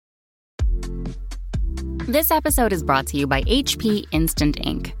This episode is brought to you by HP Instant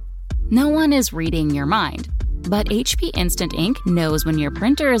Ink. No one is reading your mind, but HP Instant Ink knows when your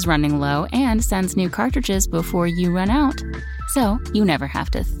printer is running low and sends new cartridges before you run out. So you never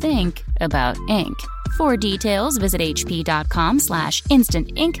have to think about ink. For details, visit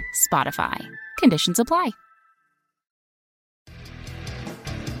hp.com/instant ink Spotify. Conditions apply.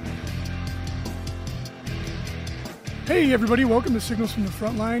 Hey everybody, welcome to Signals from the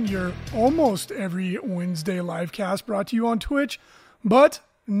Frontline, your almost every Wednesday live cast brought to you on Twitch, but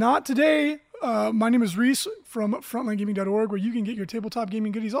not today. My name is Reese from frontlinegaming.org, where you can get your tabletop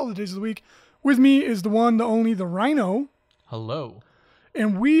gaming goodies all the days of the week. With me is the one, the only, the Rhino. Hello.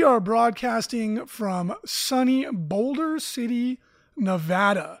 And we are broadcasting from sunny Boulder City,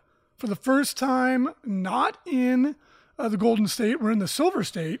 Nevada. For the first time, not in the Golden State, we're in the Silver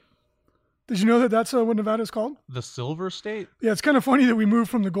State. Did you know that that's what Nevada is called? The Silver State? Yeah, it's kind of funny that we moved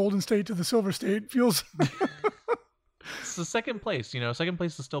from the Golden State to the Silver State. Feels... It's the second place, Second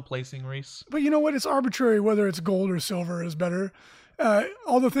place is still placing, Reese. But you know what? It's arbitrary whether it's gold or silver is better.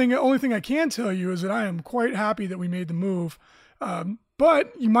 Only thing I can tell you is that I am quite happy that we made the move.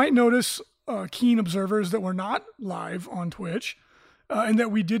 But you might notice, keen observers, that we're not live on Twitch and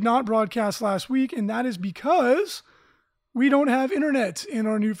that we did not broadcast last week. And that is because we don't have internet in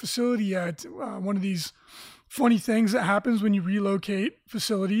our new facility yet. One of these funny things that happens when you relocate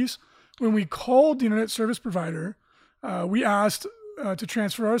facilities. When we called the internet service provider, we asked to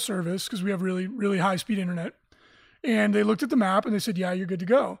transfer our service because we have really, really high-speed internet. And they looked at the map and they said, yeah, you're good to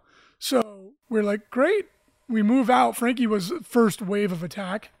go. So we're like, great. We move out. Frankie was first wave of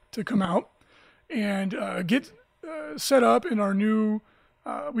attack to come out and get set up in our new,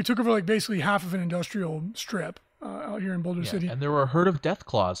 we took over like basically half of an industrial strip out here in Boulder City. And there were a herd of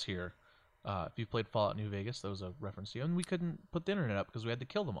Deathclaws here. If you played Fallout New Vegas, that was a reference to you. And we couldn't put the internet up because we had to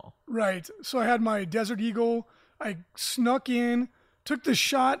kill them all. Right. So I had my Desert Eagle. I snuck in, took the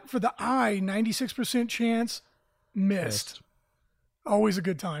shot for the eye, 96% chance, missed. Always a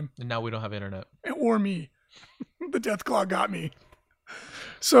good time. And now we don't have internet. Or me. The Deathclaw got me.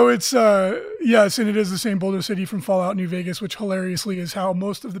 So it's, yes, and it is the same Boulder City from Fallout New Vegas, which hilariously is how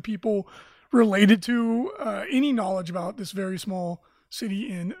most of the people related to any knowledge about this very small city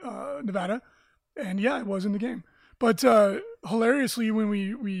in Nevada. And yeah, it was in the game. But hilariously, when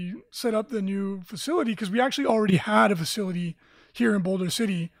we set up the new facility, because we actually already had a facility here in Boulder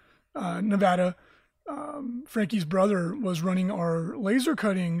City, Nevada, Frankie's brother was running our laser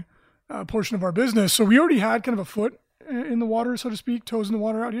cutting portion of our business. So we already had kind of a foot in the water, so to speak, toes in the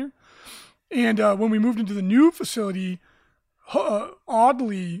water out here. And when we moved into the new facility,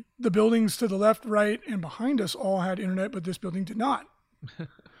 oddly, the buildings to the left, right, and behind us all had internet, but this building did not.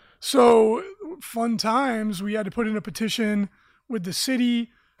 So fun times, we had to put in a petition with the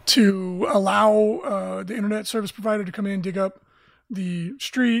city to allow the internet service provider to come in, dig up the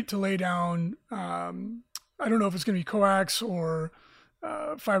street to lay down, I don't know if it's going to be coax or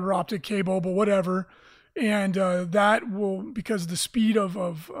fiber optic cable, but whatever. And that will, because the speed of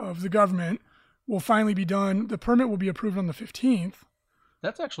the government will finally be done. The permit will be approved on the 15th.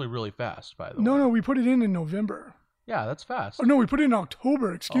 That's actually really fast, by the way. No, we put it in November. Yeah, that's fast. Oh, no, we put it in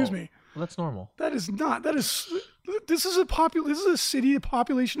October. Excuse me. Well, that's normal. This is a city, a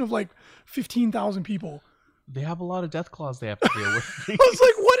population of like 15,000 people. They have a lot of Deathclaws they have to deal with. I was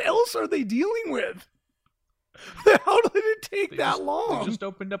like, what else are they dealing with? How did it take that long? They just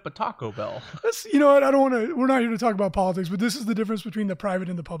opened up a Taco Bell. You know what? We're not here to talk about politics, but this is the difference between the private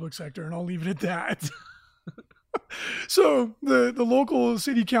and the public sector, and I'll leave it at that. So the local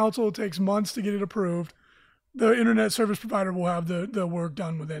city council takes months to get it approved. The internet service provider will have the work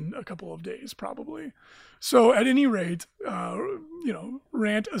done within a couple of days, probably. So at any rate,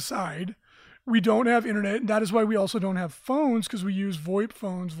 rant aside, we don't have internet. That is why we also don't have phones, because we use VoIP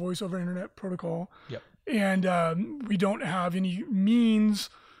phones, voice over internet protocol. Yep. And we don't have any means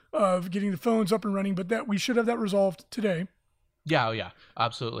of getting the phones up and running, but that we should have that resolved today. Yeah,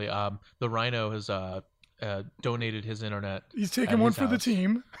 absolutely. The Rhino has donated his internet. He's taking one for the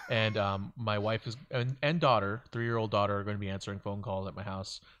team. And my wife is and daughter, 3-year-old daughter, are going to be answering phone calls at my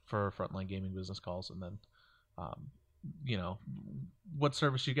house for Frontline Gaming business calls. And then, what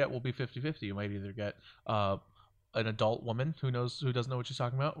service you get will be 50-50. You might either get an adult woman who doesn't know what she's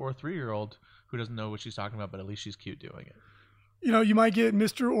talking about, or a 3-year-old who doesn't know what she's talking about, but at least she's cute doing it. You might get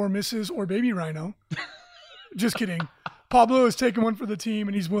Mr. or Mrs. or Baby Rhino. Just kidding. Pablo has taken one for the team,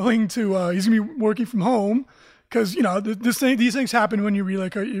 and he's willing to. He's gonna be working from home because these things happen when you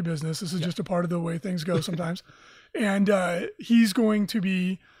relocate your business. This is just a part of the way things go sometimes, and he's going to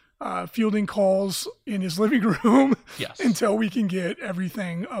be fielding calls in his living room Yes. until we can get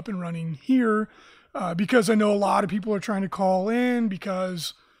everything up and running here. Because I know a lot of people are trying to call in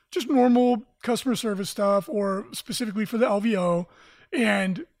because just normal customer service stuff or specifically for the LVO.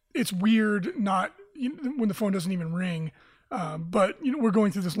 And it's weird when the phone doesn't even ring. But we're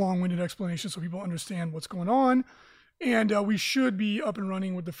going through this long-winded explanation so people understand what's going on. And we should be up and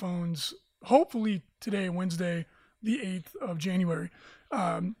running with the phones hopefully today, Wednesday, the 8th of January.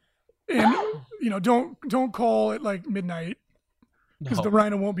 And don't call at like midnight because the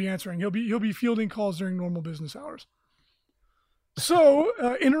Rhino won't be answering. He'll be fielding calls during normal business hours. So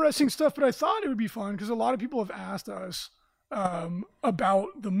interesting stuff, but I thought it would be fun because a lot of people have asked us about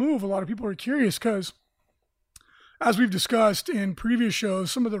the move. A lot of people are curious because, as we've discussed in previous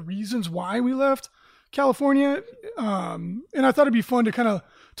shows, some of the reasons why we left California, and I thought it'd be fun to kind of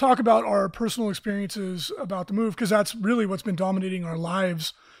talk about our personal experiences about the move because that's really what's been dominating our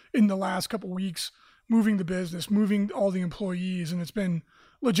lives in the last couple of weeks, moving the business, moving all the employees, and it's been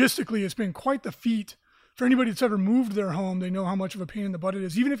quite the feat. For anybody that's ever moved their home, they know how much of a pain in the butt it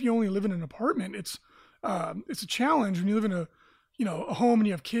is. Even if you only live in an apartment, it's a challenge. When you live in a home and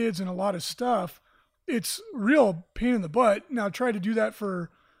you have kids and a lot of stuff, it's real pain in the butt. Now try to do that for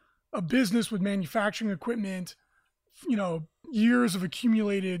a business with manufacturing equipment, years of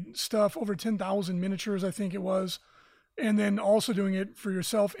accumulated stuff, over 10,000 miniatures, I think it was. And then also doing it for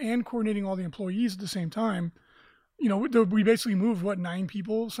yourself and coordinating all the employees at the same time. We basically moved 9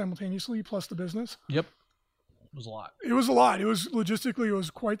 people simultaneously plus the business. Yep. It was a lot. It was a lot. It was logistically, it was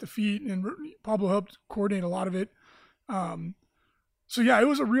quite the feat, and Pablo helped coordinate a lot of it. So yeah, it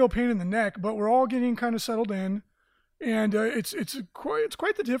was a real pain in the neck, but we're all getting kind of settled in, and it's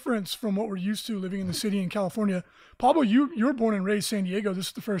quite the difference from what we're used to living in the city in California. Pablo, you were born and raised San Diego. This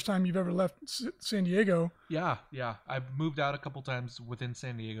is the first time you've ever left San Diego. Yeah. I've moved out a couple times within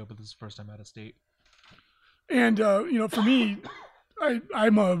San Diego, but this is the first time out of state. And for me,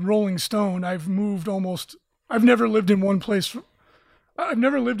 I'm a rolling stone. I've never lived in one place. I've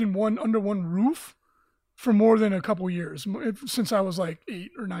never lived in under one roof for more than a couple years. Since I was like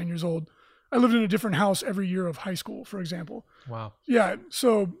 8 or 9 years old, I lived in a different house every year of high school, for example. Wow. Yeah.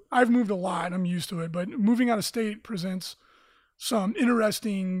 So I've moved a lot. I'm used to it, but moving out of state presents some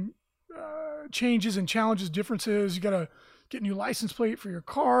interesting changes and challenges, differences. You got to get a new license plate for your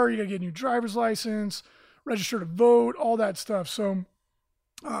car. You got to get a new driver's license, register to vote, all that stuff. So,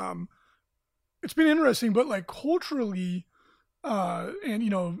 it's been interesting, but like culturally,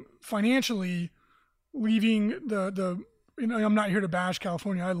 and financially, leaving I'm not here to bash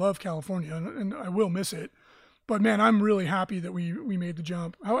California. I love California, and I will miss it. But man, I'm really happy that we made the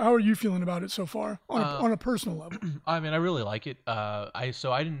jump. How are you feeling about it so far on a personal level? I mean, I really like it. I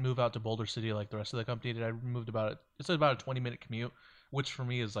didn't move out to Boulder City like the rest of the company did. I moved about a 20-minute commute, which for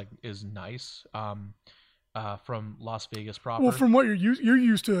me is nice. From Las Vegas proper. Well, from what you're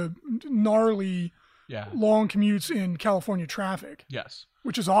used to gnarly, yeah, long commutes in California traffic. Yes,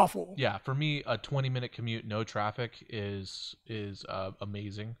 which is awful. Yeah, for me, a 20-minute commute, no traffic is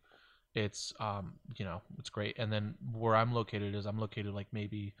amazing. It's it's great. And then where I'm located like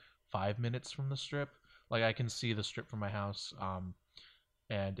maybe 5 minutes from the Strip. Like I can see the Strip from my house.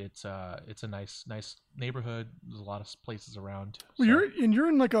 And it's a nice neighborhood. There's a lot of places around. Well, you're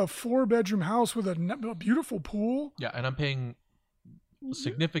in like a 4-bedroom house with a beautiful pool. Yeah, and I'm paying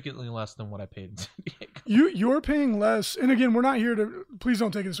significantly less than what I paid in San Diego. You're paying less, and again, please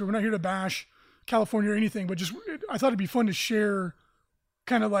don't take it this way. We're not here to bash California or anything, but I thought it'd be fun to share,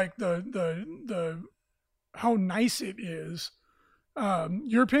 kind of like the how nice it is.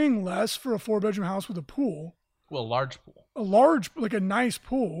 You're paying less for a 4-bedroom house with a pool. Well, a nice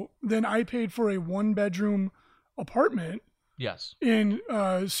pool than I paid for a 1-bedroom apartment. Yes. In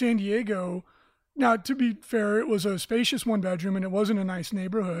San Diego. Now, to be fair, it was a spacious 1-bedroom and it wasn't a nice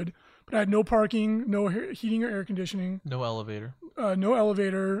neighborhood, but I had no parking, no heating or air conditioning. No elevator. No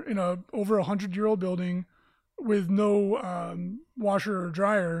elevator in a over 100-year-old building with no washer or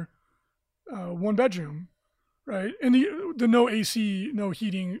dryer, 1-bedroom, right? And the no AC, no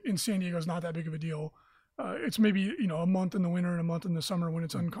heating in San Diego is not that big of a deal. It's maybe, a month in the winter and a month in the summer when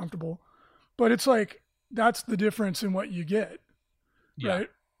it's uncomfortable. But it's like, that's the difference in what you get. Yeah. Right?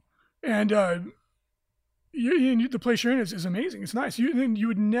 And the place you're in is amazing. It's nice. You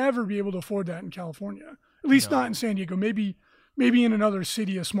would never be able to afford that in California. At least not in San Diego. Maybe in another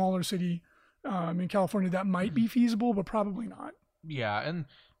city, a smaller city in California, that might be feasible, but probably not. Yeah. And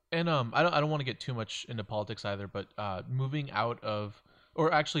I don't want to get too much into politics either, but moving out of,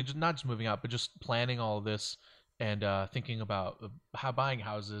 or actually not just moving out, but just planning all of this and thinking about how buying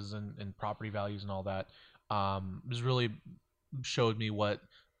houses and property values and all that has really showed me what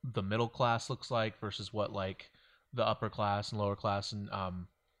the middle class looks like versus what like the upper class and lower class, and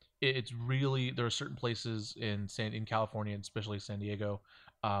it's really, there are certain places in California, especially San Diego,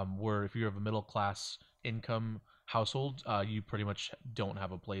 where if you have a middle class income household, you pretty much don't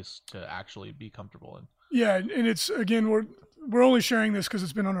have a place to actually be comfortable in. Yeah, and it's, again, we're only sharing this because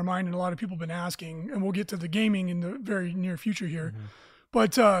it's been on our mind and a lot of people have been asking, and we'll get to the gaming in the very near future here. Mm-hmm.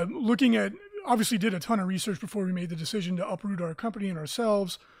 But looking at, obviously did a ton of research before we made the decision to uproot our company and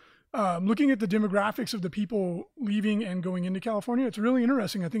ourselves. Looking at the demographics of the people leaving and going into California, it's really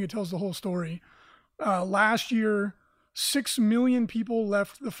interesting. I think it tells the whole story. Last year, 6 million people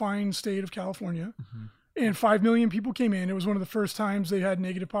left the fine state of California, and 5 million people came in. It was one of the first times they had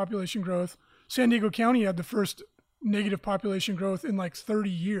negative population growth. San Diego County had the first negative population growth in like 30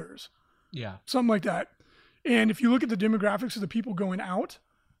 years. Yeah. Something like that. And if you look at the demographics of the people going out,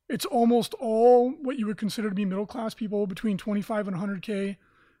 it's almost all what you would consider to be middle-class people between 25 and 100K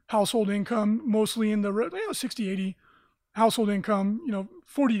household income, mostly in the 60, 80 household income,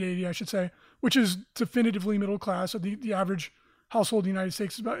 40 to 80, I should say, which is definitively middle class. So the average household in the United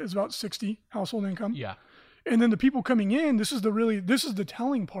States is about 60 household income. Yeah. And then the people coming in, this is the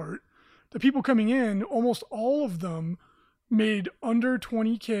telling part. The people coming in, almost all of them made under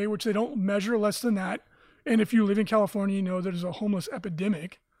 20K, which they don't measure less than that. And if you live in California, you know there's a homeless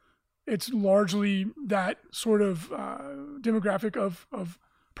epidemic. It's largely that sort of demographic of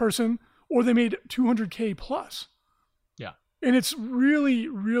person, or they made 200K plus. Yeah. And it's really,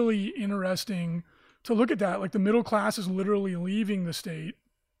 really interesting to look at that. Like the middle class is literally leaving the state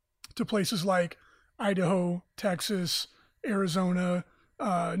to places like Idaho, Texas, Arizona,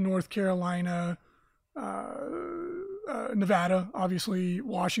 North Carolina, Nevada, obviously,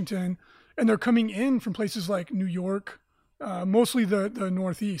 Washington. And they're coming in from places like New York, mostly the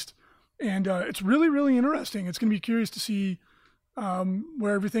Northeast. And it's really, really interesting. It's going to be curious to see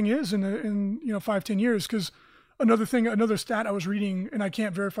where everything is in 5-10 years. Because another stat I was reading, and I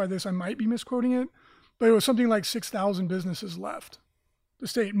can't verify this, I might be misquoting it, but it was something like 6,000 businesses left the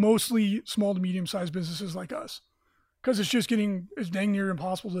state, mostly small to medium-sized businesses like us. Because it's dang near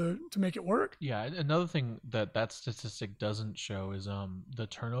impossible to make it work. Yeah, another thing that statistic doesn't show is the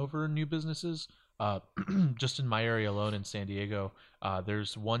turnover in new businesses. Just in my area alone in San Diego,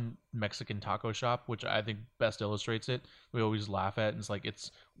 there's one Mexican taco shop, which I think best illustrates it. We always laugh at, and it's like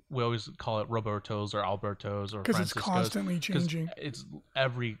we always call it Roberto's or Alberto's or because it's Francisco's. constantly changing. It's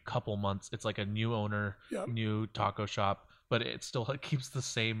every couple months, it's like a new owner, Yep. new taco shop, but it still keeps the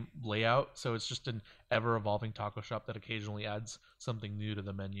same layout. So it's just an ever evolving taco shop that occasionally adds something new to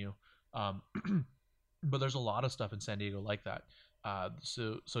the menu. But there's a lot of stuff in San Diego like that.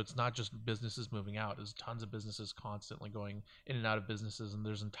 So it's not just businesses moving out. There's tons of businesses constantly going in and out of businesses, and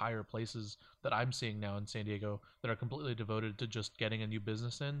there's entire places that I'm seeing now in San Diego that are completely devoted to just getting a new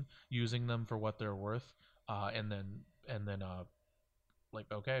business in, using them for what they're worth, and then like,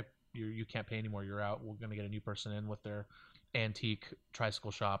 okay, you can't pay anymore, you're out. We're gonna get a new person in with their antique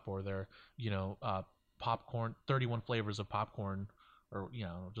tricycle shop or their popcorn, 31 flavors of popcorn, or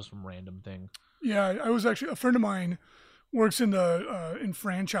just some random thing. Yeah, I was actually, a friend of mine works in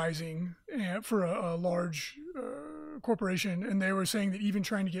franchising for a large corporation, and they were saying that even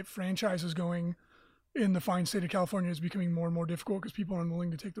trying to get franchises going in the fine state of California is becoming more and more difficult because people are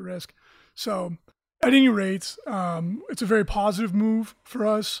unwilling to take the risk. So at any rate, it's a very positive move for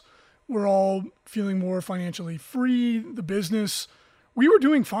us. We're all feeling more financially free. The business, we were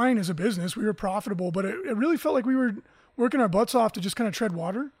doing fine as a business. We were profitable, but it really felt like we were working our butts off to just kind of tread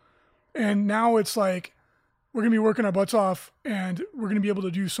water. And now it's like, we're going to be working our butts off, and we're going to be able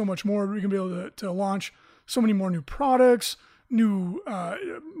to do so much more. We're going to be able to launch so many more new products, new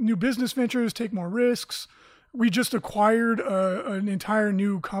business ventures, take more risks. We just acquired an entire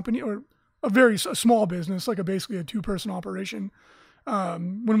new company, or a small business, like basically a 2-person operation.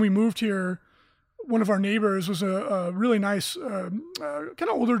 When we moved here, one of our neighbors was a really nice, kind of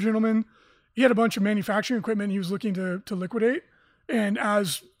older gentleman. He had a bunch of manufacturing equipment he was looking to liquidate. And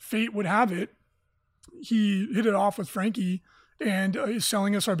as fate would have it, he hit it off with Frankie and is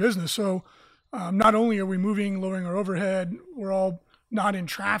selling us our business. So not only are we moving, lowering our overhead, we're all not in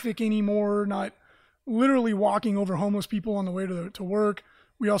traffic anymore, not literally walking over homeless people on the way to work.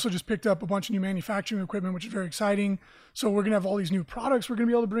 We also just picked up a bunch of new manufacturing equipment, which is very exciting. So we're going to have all these new products we're going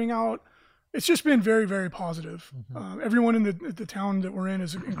to be able to bring out. It's just been very, very positive. Mm-hmm. Everyone in the town that we're in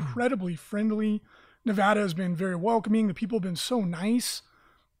is incredibly friendly. Nevada has been very welcoming. The people have been so nice.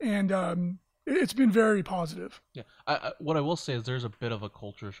 And it's been very positive. Yeah. What I will say is there's a bit of a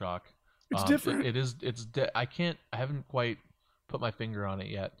culture shock. It's different. I haven't quite put my finger on it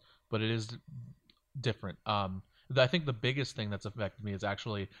yet, but it is different. I think the biggest thing that's affected me is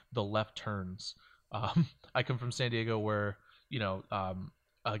actually the left turns. I come from San Diego, where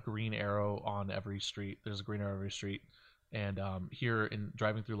a green arrow on every street. There's a green arrow on every street, and here in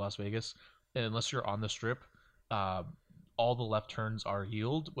driving through Las Vegas, unless you're on the strip, all the left turns are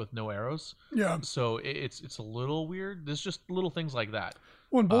healed with no arrows. Yeah. So it's a little weird. There's just little things like that.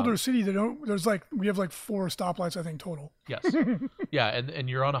 Well, in Boulder City, we have like 4 stoplights, I think, total. Yes. Yeah, and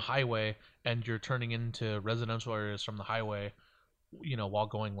you're on a highway and you're turning into residential areas from the highway, while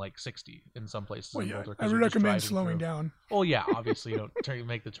going like 60 in some places. Well, in yeah, Boulder, I would recommend slowing down. Oh yeah, obviously you don't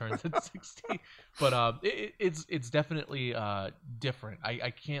make the turns at 60, but it's definitely different.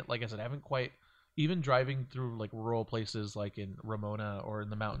 I can't, like I said, I haven't quite, even driving through like rural places like in Ramona or in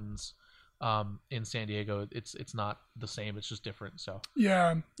the mountains. In San Diego, it's not the same. It's just different. So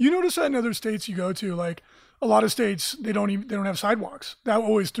yeah, you notice that in other states you go to, like a lot of states, they don't have sidewalks. That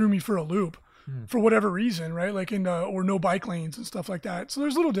always threw me for a loop, for whatever reason, right? Like or no bike lanes and stuff like that. So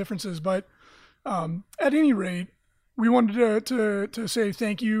there's little differences, but at any rate, we wanted to say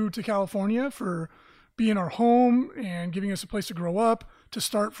thank you to California for being our home and giving us a place to grow up, to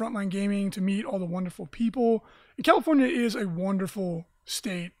start Frontline Gaming, to meet all the wonderful people. And California is a wonderful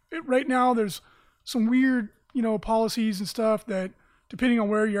state. Right now, there's some weird, policies and stuff that, depending on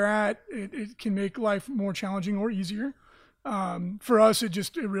where you're at, it can make life more challenging or easier. For us,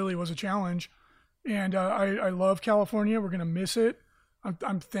 it really was a challenge. And I love California. We're going to miss it.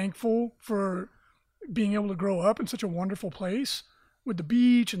 I'm thankful for being able to grow up in such a wonderful place with the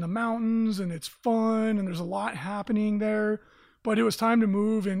beach and the mountains, and it's fun, and there's a lot happening there. But it was time to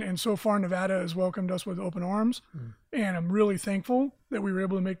move, and so far Nevada has welcomed us with open arms. And I'm really thankful that we were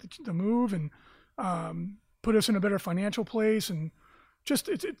able to make the move and put us in a better financial place. And just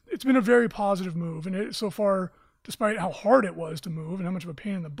it's been a very positive move. And so far, despite how hard it was to move and how much of a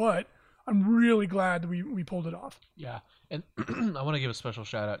pain in the butt, I'm really glad that we pulled it off. Yeah, and I want to give a special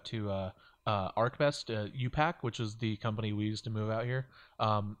shout out to ArcBest UPAC, which is the company we used to move out here.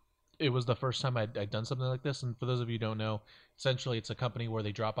 It was the first time I'd done something like this. And for those of you who don't know, essentially it's a company where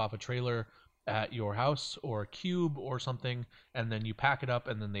they drop off a trailer at your house or a cube or something, and then you pack it up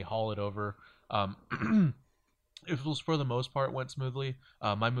and then they haul it over. It was, for the most part, went smoothly.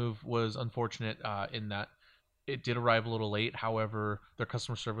 My move was unfortunate in that it did arrive a little late. However, their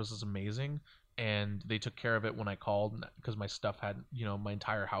customer service is amazing, and they took care of it when I called, because my stuff hadn't, my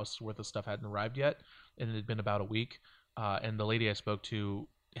entire house worth of stuff hadn't arrived yet, and it had been about a week. And the lady I spoke to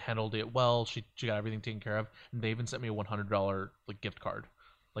handled it well. She got everything taken care of, and they even sent me a $100 gift card,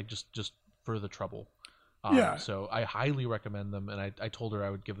 just for the trouble. Yeah. So I highly recommend them, and I told her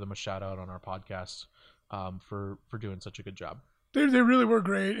I would give them a shout out on our podcast for doing such a good job. They really were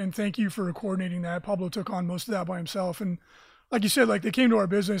great, and thank you for coordinating that. Pablo took on most of that by himself, and like you said, they came to our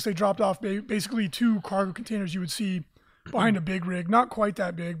business. They dropped off basically 2 cargo containers you would see behind a big rig, not quite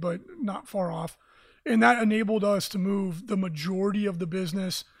that big, but not far off. And that enabled us to move the majority of the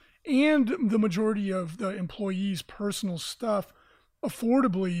business and the majority of the employees' personal stuff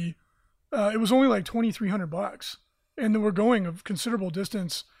affordably. It was only like $2,300, and then we're going a considerable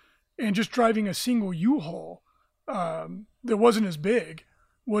distance, and just driving a single U-Haul that wasn't as big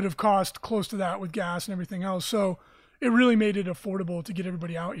would have cost close to that with gas and everything else. So it really made it affordable to get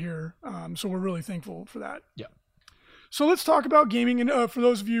everybody out here. So we're really thankful for that. Yeah. So let's talk about gaming. And for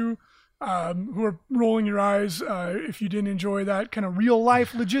those of you who are rolling your eyes, if you didn't enjoy that kind of real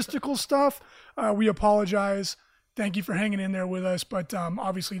life logistical stuff, we apologize. Thank you for hanging in there with us. But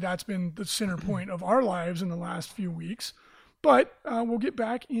obviously that's been the center point of our lives in the last few weeks. But we'll get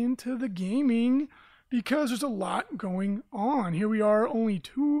back into the gaming because there's a lot going on. Here we are, only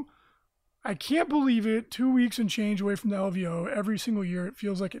I can't believe it, 2 weeks and change away from the LVO. Every single year it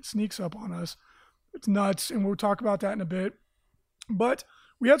feels like it sneaks up on us. It's nuts, and we'll talk about that in a bit. But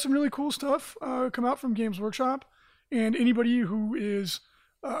we had some really cool stuff come out from Games Workshop, and anybody who is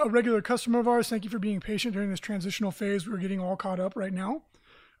a regular customer of ours, thank you for being patient during this transitional phase. We're getting all caught up right now.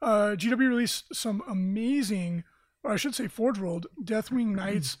 GW released some amazing, or I should say Forge World, Deathwing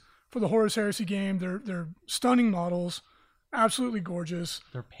Knights for the Horus Heresy game. They're stunning models, absolutely gorgeous.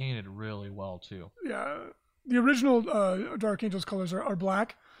 They're painted really well too. Yeah, the original Dark Angels colors are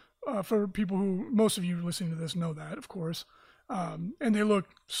black. For people who, most of you listening to this know that, of course. And they look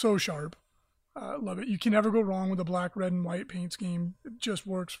so sharp. Love it. You can never go wrong with a black, red, and white paint scheme. It just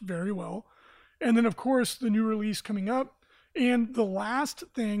works very well. And then, of course, the new release coming up. And the last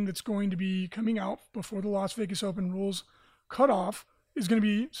thing that's going to be coming out before the Las Vegas Open rules cutoff is going to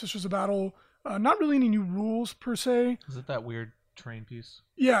be Sisters of Battle. Not really any new rules, per se. Is it that weird terrain piece?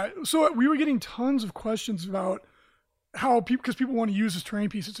 Yeah. So we were getting tons of questions about how people, because people want to use this terrain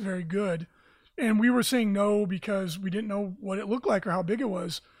piece. It's very good. And we were saying no because we didn't know what it looked like or how big it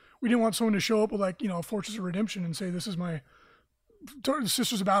was. We didn't want someone to show up with like, Fortress of Redemption and say, this is my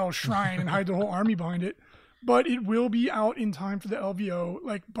Sisters of Battle shrine and hide their whole army behind it. But it will be out in time for the LVO,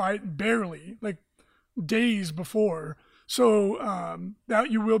 like by barely, like days before. So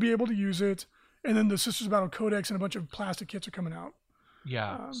that you will be able to use it. And then the Sisters of Battle Codex and a bunch of plastic kits are coming out.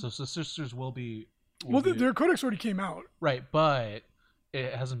 Yeah, so the Sisters will be... their Codex already came out. Right, but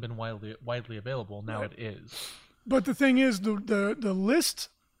it hasn't been widely available. Now It is. But the thing is, the list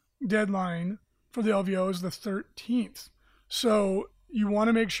deadline for the LVO is the 13th. So you want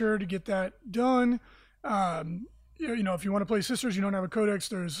to make sure to get that done. If you want to play Sisters, you don't have a Codex,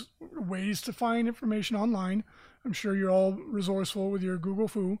 there's ways to find information online. I'm sure you're all resourceful with your Google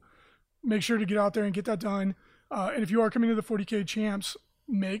Foo. Make sure to get out there and get that done. And if you are coming to the 40K Champs,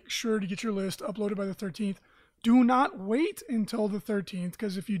 make sure to get your list uploaded by the 13th. Do not wait until the 13th,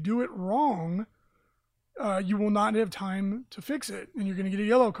 because if you do it wrong, you will not have time to fix it, and you're going to get a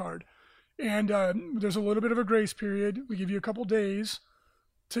yellow card. And there's a little bit of a grace period. We give you a couple days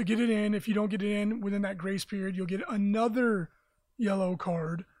to get it in. If you don't get it in within that grace period, you'll get another yellow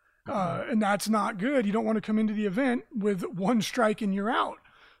card. And that's not good. You don't want to come into the event with one strike and you're out.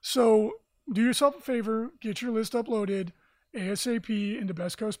 So do yourself a favor, get your list uploaded ASAP into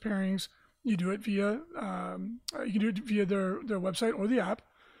Best Coast Pairings. You do it via their website or the app.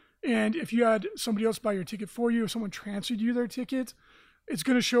 And if you had somebody else buy your ticket for you, if someone transferred you their ticket, it's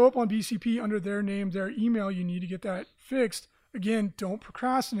going to show up on BCP under their name, their email. You need to get that fixed. Again, don't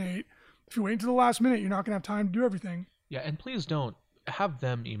procrastinate. If you wait until the last minute, you're not going to have time to do everything. Yeah, and please don't have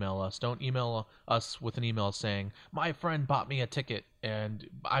them email us. Don't email us with an email saying, my friend bought me a ticket and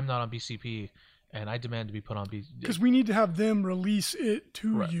I'm not on BCP and I demand to be put on BCP. Because we need to have them release it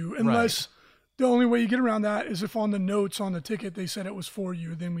to you. Unless the only way you get around that is if on the notes on the ticket they said it was for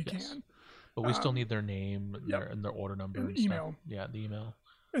you, then we can. But we still need their name and their order number and email. Stuff. Yeah, the email.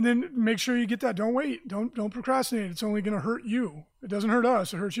 And then make sure you get that. Don't wait. Don't procrastinate. It's only going to hurt you. It doesn't hurt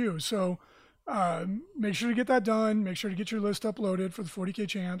us. It hurts you. So make sure to get that done. Make sure to get your list uploaded for the 40K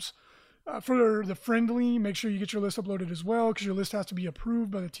Champs. For the friendly, make sure you get your list uploaded as well, because your list has to be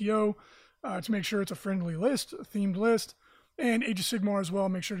approved by the TO to make sure it's a friendly list, a themed list. And Age of Sigmar as well.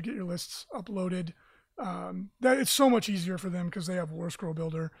 Make sure to get your lists uploaded. That it's so much easier for them because they have War Scroll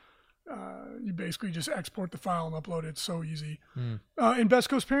Builder. You basically just export the file and upload it. It's so easy. And Best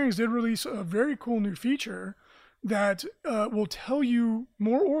Coast Pairings did release a very cool new feature that will tell you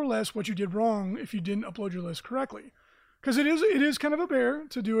more or less what you did wrong if you didn't upload your list correctly. Because it is kind of a bear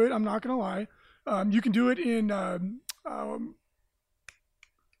to do it. I'm not going to lie. You can do it in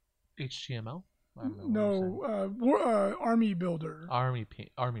HTML. Army Builder.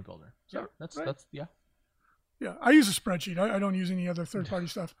 Army Builder. Yeah, that's yeah. Yeah, I use a spreadsheet. I don't use any other third-party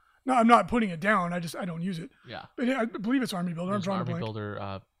stuff. No, I'm not putting it down. I don't use it. Yeah. But I believe it's Army Builder. I'm drawing a blank. Army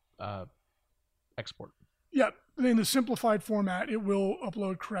Builder export. Yeah, in the simplified format, it will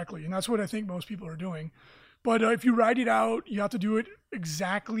upload correctly, and that's what I think most people are doing. But if you write it out, you have to do it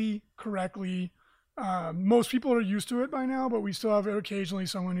exactly correctly. Most people are used to it by now, but we still have occasionally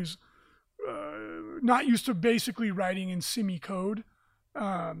someone who's not used to basically writing in semi-code.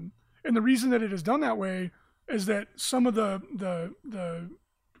 And the reason that it is done that way is that some of the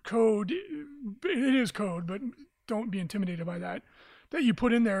code, it is code, but don't be intimidated by that you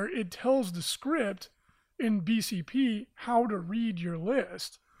put in there, it tells the script in BCP how to read your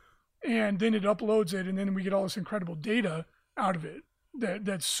list. And then it uploads it, and then we get all this incredible data out of it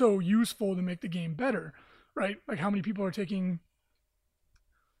that's so useful to make the game better, right? Like how many people are taking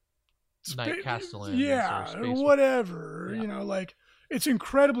Night Castellan, whatever. Like it's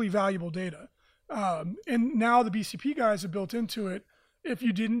incredibly valuable data. And now the BCP guys have built into it. If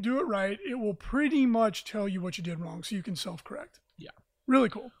you didn't do it right, it will pretty much tell you what you did wrong, so you can self-correct. Yeah, really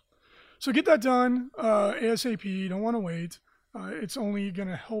cool. So get that done ASAP. You don't want to wait. It's only going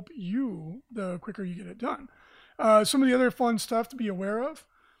to help you the quicker you get it done. Some of the other fun stuff to be aware of.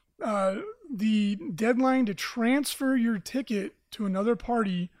 The deadline to transfer your ticket to another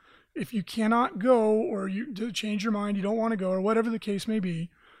party, if you cannot go or you change your mind, you don't want to go or whatever the case may be,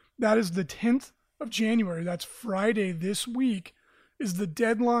 that is the 10th of January. That's Friday this week is the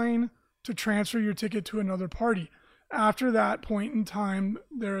deadline to transfer your ticket to another party. After that point in time,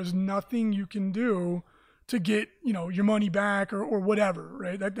 there is nothing you can do to get, your money back or whatever,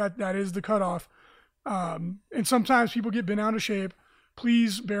 right? That is the cutoff. And sometimes people get bent out of shape.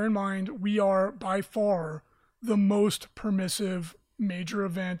 Please bear in mind, we are by far the most permissive major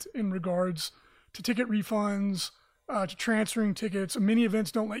event in regards to ticket refunds, to transferring tickets. Many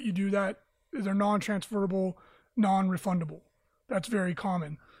events don't let you do that. They're non-transferable, non-refundable. That's very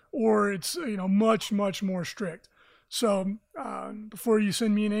common. or it's much more strict. So before you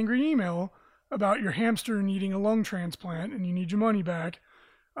send me an angry email about your hamster needing a lung transplant and you need your money back,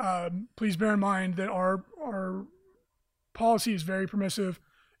 please bear in mind that our policy is very permissive,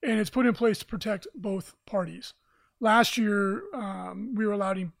 and it's put in place to protect both parties. Last year, we were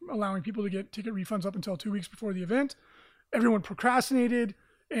allowing people to get ticket refunds up until 2 weeks before the event. Everyone procrastinated,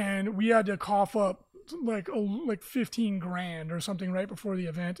 and we had to cough up like 15 grand or something right before the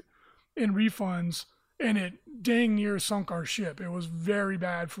event in refunds, and it dang near sunk our ship. It was very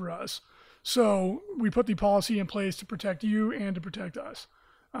bad for us. So we put the policy in place to protect you and to protect us.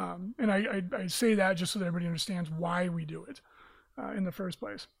 And I say that just so that everybody understands why we do it in the first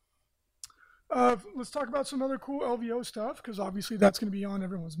place. Let's talk about some other cool LVO stuff, because obviously that's going to be on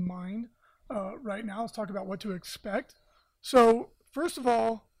everyone's mind right now. Let's talk about what to expect. So first of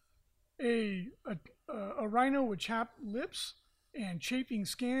all, a rhino with chapped lips and chafing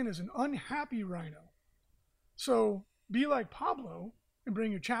skin is an unhappy rhino. So be like Pablo and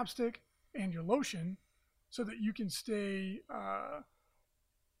bring your chapstick and your lotion so that you can stay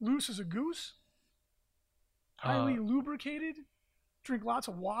loose as a goose, highly lubricated, drink lots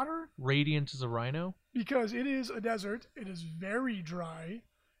of water. Radiant as a rhino? Because it is a desert. It is very dry.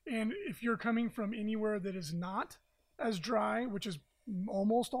 And if you're coming from anywhere that is not as dry, which is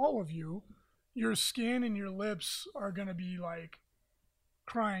almost all of you, your skin and your lips are going to be like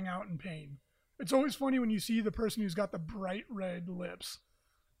crying out in pain. It's always funny when you see the person who's got the bright red lips,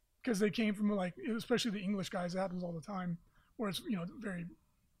 because they came from, like, especially the English guys, it happens all the time, where it's, very,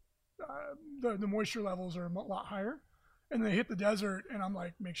 the moisture levels are a lot higher, and they hit the desert, and I'm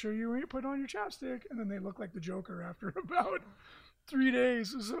like, make sure you put on your chapstick, and then they look like the Joker after about 3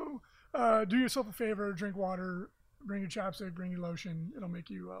 days. So do yourself a favor, drink water, bring your chapstick, bring your lotion. It'll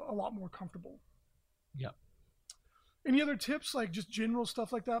make you a lot more comfortable. Yep. Any other tips, like just general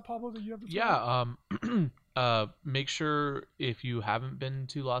stuff like that, Pablo, that you have to make sure, if you haven't been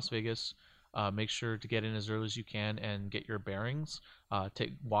to Las Vegas, make sure to get in as early as you can and get your bearings.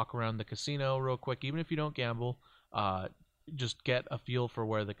 Walk around the casino real quick, even if you don't gamble. Just get a feel for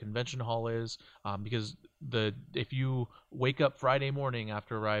where the convention hall is, because if you wake up Friday morning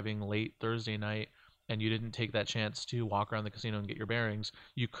after arriving late Thursday night and you didn't take that chance to walk around the casino and get your bearings,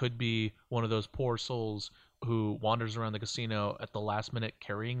 you could be one of those poor souls who wanders around the casino at the last minute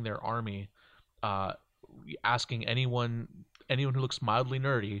carrying their army, asking anyone who looks mildly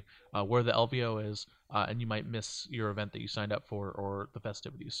nerdy where the LVO is, and you might miss your event that you signed up for or the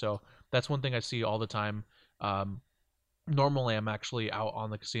festivities. So that's one thing I see all the time. Normally I'm actually out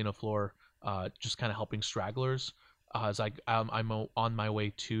on the casino floor just kind of helping stragglers as I'm on my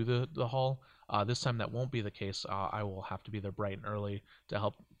way to the hall. This time that won't be the case. I will have to be there bright and early to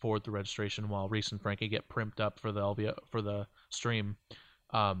help forward the registration while Reese and Frankie get primped up for the LVO, for the stream.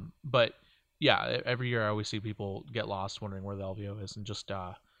 But yeah, every year I always see people get lost wondering where the LVO is, and just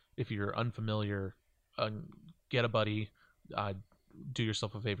if you're unfamiliar, get a buddy, do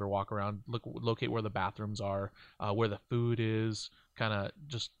yourself a favor, walk around, locate where the bathrooms are, where the food is, kind of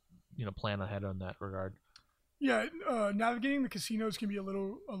just plan ahead on that regard. Yeah, navigating the casinos can be a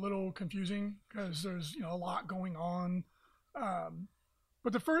little confusing because there's a lot going on.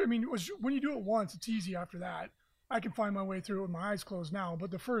 But when you do it once, it's easy. After that, I can find my way through it with my eyes closed now.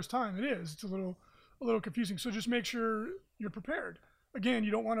 But the first time, it's a little confusing. So just make sure you're prepared. Again, you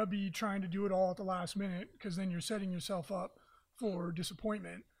don't want to be trying to do it all at the last minute, because then you're setting yourself up for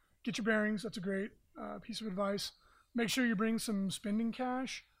disappointment. Get your bearings. That's a great piece of advice. Make sure you bring some spending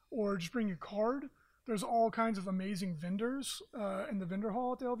cash, or just bring your card. There's all kinds of amazing vendors in the vendor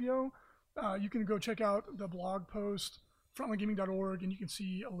hall at the LVO. You can go check out the blog post, frontlinegaming.org, and you can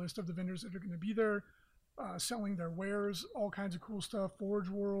see a list of the vendors that are going to be there selling their wares, all kinds of cool stuff. Forge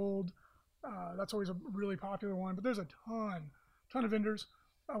World, that's always a really popular one, but there's a ton of vendors.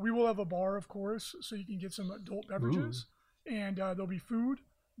 We will have a bar, of course, so you can get some adult beverages. Ooh. And there'll be food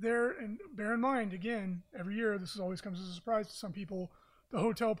there. And bear in mind, again, every year, this always comes as a surprise to some people, the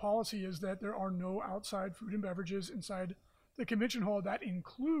hotel policy is that there are no outside food and beverages inside the convention hall. That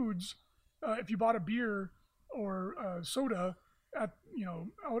includes if you bought a beer or soda out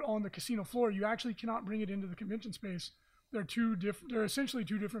on the casino floor, you actually cannot bring it into the convention space. They're essentially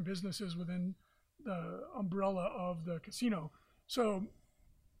two different businesses within the umbrella of the casino. So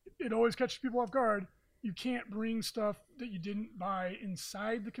it always catches people off guard. You can't bring stuff that you didn't buy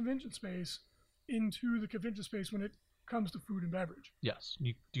inside the convention space into the convention space when it comes to food and beverage. Yes,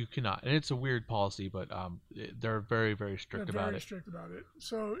 you cannot, and it's a weird policy, but they're very, very strict about it. Very strict about it.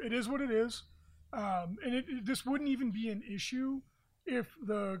 So it is what it is, and this wouldn't even be an issue if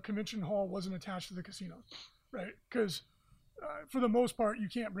the convention hall wasn't attached to the casino, right? Because for the most part,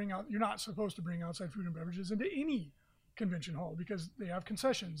 you're not supposed to bring outside food and beverages into any convention hall because they have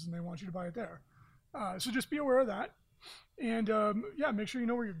concessions and they want you to buy it there. So just be aware of that. And make sure you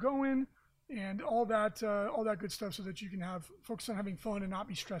know where you're going and all that good stuff so that you can focus on having fun and not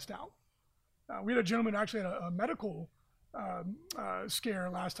be stressed out. We had a gentleman actually had a medical scare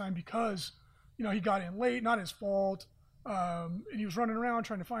last time because, he got in late, not his fault. And he was running around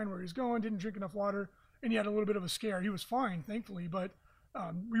trying to find where he was going, didn't drink enough water, and he had a little bit of a scare. He was fine, thankfully, but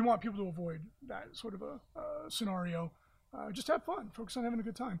we want people to avoid that sort of a scenario. Just have fun, focus on having a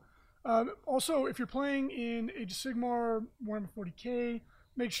good time. Also, if you're playing in Age of Sigmar, Warhammer 40k,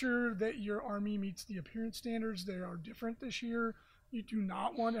 make sure that your army meets the appearance standards. They are different this year. You do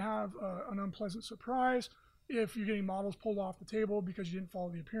not want to have an unpleasant surprise if you're getting models pulled off the table because you didn't follow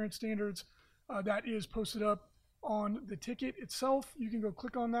the appearance standards. That is posted up on the ticket itself. You can go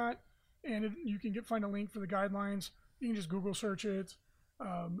click on that, and you can find a link for the guidelines. You can just Google search it.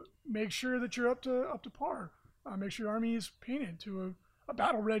 Make sure that you're up to par. Make sure your army is painted to a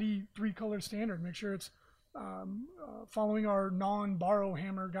battle-ready 3-color standard. Make sure it's following our non-borrow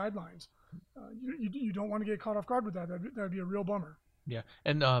hammer guidelines. You don't want to get caught off guard with that. That'd be a real bummer. Yeah,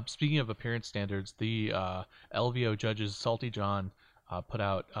 and speaking of appearance standards, the LVO judges, Salty John, put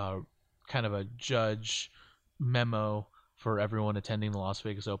out kind of a judge memo for everyone attending the Las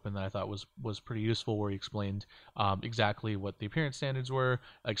Vegas Open that I thought was pretty useful, where he explained exactly what the appearance standards were,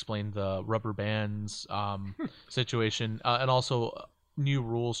 explained the rubber bands situation, and also new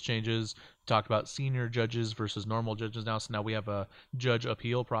rules changes. Talked about senior judges versus normal judges now. So now we have a judge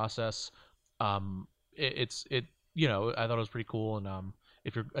appeal process. I thought it was pretty cool, and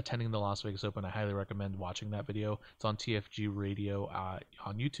if you're attending the Las Vegas Open, I highly recommend watching that video. It's on TFG Radio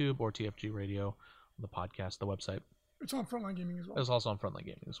on YouTube or TFG Radio on the podcast, the website. It's on Frontline Gaming as well. It's also on Frontline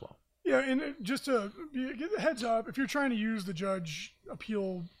Gaming as well. Yeah, and just to give a heads up, if you're trying to use the judge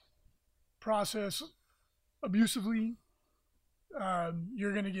appeal process abusively,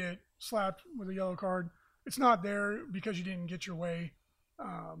 you're going to get slapped with a yellow card. It's not there because you didn't get your way.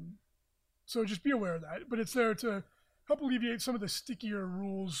 So just be aware of that. But it's there to help alleviate some of the stickier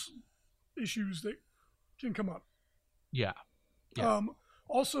rules issues that can come up. Yeah.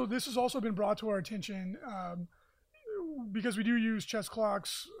 Also, this has also been brought to our attention because we do use chess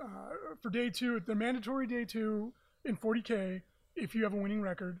clocks for day 2. They're mandatory day 2 in 40K if you have a winning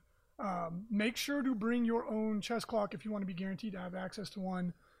record. Make sure to bring your own chess clock if you want to be guaranteed to have access to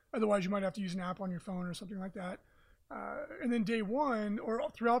one. Otherwise, you might have to use an app on your phone or something like that. And then day 1 or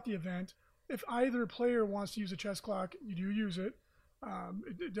throughout the event, if either player wants to use a chess clock, you do use it.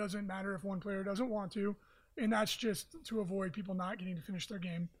 It doesn't matter if one player doesn't want to, and that's just to avoid people not getting to finish their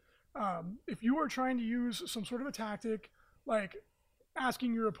game. If you are trying to use some sort of a tactic, like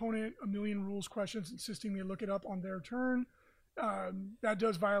asking your opponent a million rules questions, insisting they look it up on their turn, that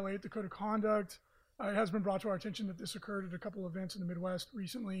does violate the code of conduct. It has been brought to our attention that this occurred at a couple events in the Midwest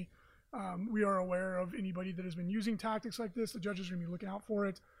recently. We are aware of anybody that has been using tactics like this. The judges are going to be looking out for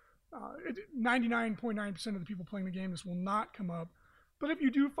it. 99.9% of the people playing the game, this will not come up. But if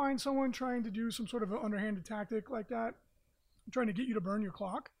you do find someone trying to do some sort of an underhanded tactic like that, trying to get you to burn your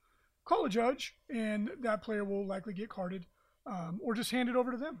clock, call a judge, and that player will likely get carded, or just hand it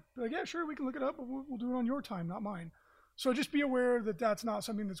over to them. Be like, yeah, sure, we can look it up, but we'll do it on your time, not mine. So just be aware that that's not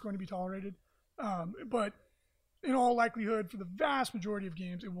something that's going to be tolerated. But in all likelihood, for the vast majority of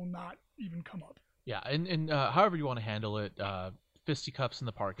games, it will not even come up. Yeah, and however you want to handle it, fisticuffs in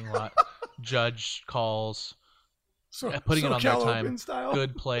the parking lot, judge calls, putting it on their time, style.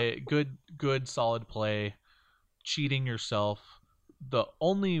 Good play, good solid play, cheating yourself. The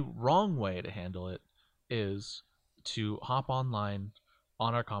only wrong way to handle it is to hop online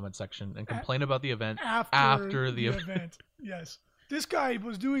on our comment section and complain about the event after the event. Yes. This guy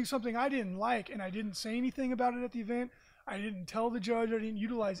was doing something I didn't like, and I didn't say anything about it at the event. I didn't tell the judge. I didn't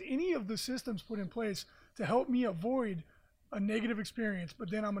utilize any of the systems put in place to help me avoid a negative experience, but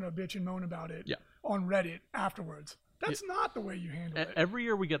then I'm going to bitch and moan about it on Reddit afterwards. That's not the way you handle it. Every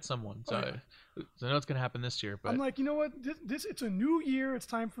year we get someone. So I know it's going to happen this year. But I'm like, you know what? This it's a new year. It's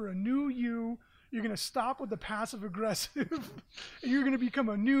time for a new you. You're going to stop with the passive aggressive. And you're going to become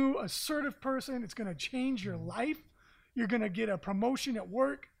a new assertive person. It's going to change your life. You're going to get a promotion at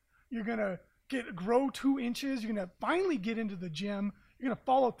work. You're going to grow 2 inches. You're going to finally get into the gym. You're going to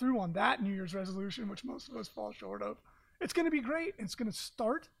follow through on that New Year's resolution, which most of us fall short of. It's going to be great. It's going to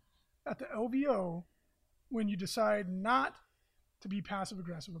start at the LVO when you decide not to be passive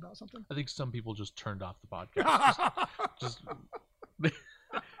aggressive about something. I think some people just turned off the podcast.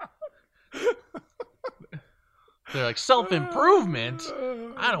 They're like, self-improvement?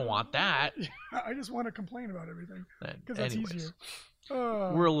 I don't want that. I just want to complain about everything because that's Anyways, easier.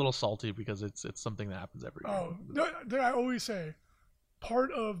 we're a little salty because it's something that happens every year. I always say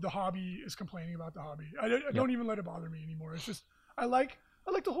part of the hobby is complaining about the hobby. I don't even let it bother me anymore. It's just we like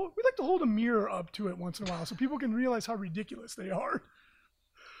to hold a mirror up to it once in a while so people can realize how ridiculous they are.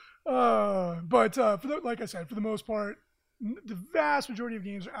 But like I said, for the most part, the vast majority of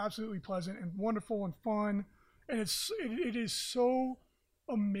games are absolutely pleasant and wonderful and fun, and it is so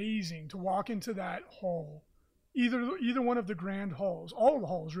amazing to walk into that hall, either one of the grand halls. All of the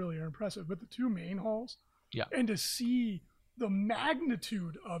halls really are impressive, but the two main halls, and to see the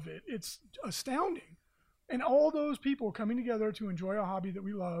magnitude of it, it's astounding. And all those people coming together to enjoy a hobby that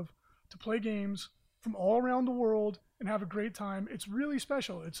we love, to play games from all around the world and have a great time, it's really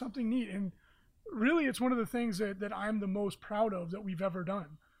special. It's something neat. And really, it's one of the things that I'm the most proud of that we've ever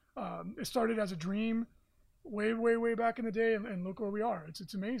done. It started as a dream way, way, way back in the day, and look where we are.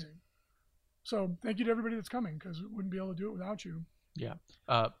 It's amazing. So thank you to everybody that's coming, because we wouldn't be able to do it without you. Yeah.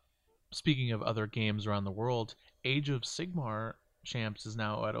 Speaking of other games around the world, Age of Sigmar Champs is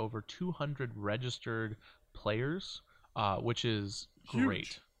now at over 200 registered players, which is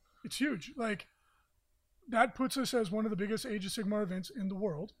great. It's huge. Like, that puts us as one of the biggest Age of Sigmar events in the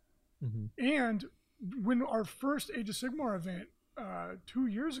world. Mm-hmm. And when our first Age of Sigmar event 2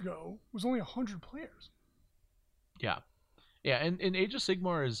 years ago was only 100 players. Yeah, and Age of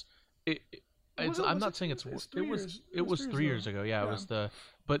Sigmar is I'm not saying it was 3 years ago. Yeah, it was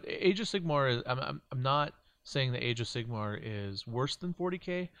but Age of Sigmar is I'm not saying that Age of Sigmar is worse than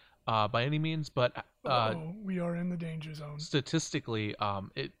 40K by any means, but we are in the danger zone. Statistically,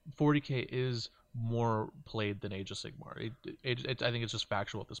 40K is more played than Age of Sigmar. I think it's just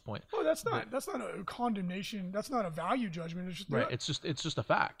factual at this point. Oh, that's not a condemnation. That's not a value judgment. It's just right. It's just a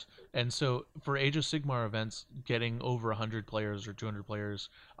fact. And so for Age of Sigmar events, getting over 100 players or 200 players,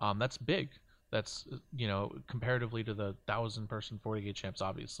 that's big. That's, comparatively to the 1,000-person 40K champs,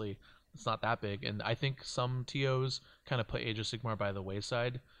 obviously it's not that big. And I think some TOs kind of put Age of Sigmar by the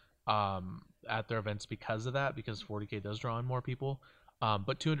wayside at their events because of that, because 40K does draw in more people.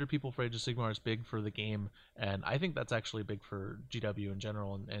 But 200 people for Age of Sigmar is big for the game, and I think that's actually big for GW in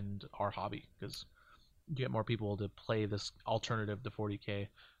general and our hobby, because you get more people to play this alternative to 40K,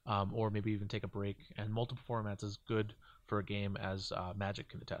 or maybe even take a break. And multiple formats is good for a game, as Magic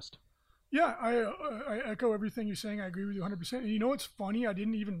can attest. Yeah, I echo everything you're saying. I agree with you 100%. And you know what's funny? This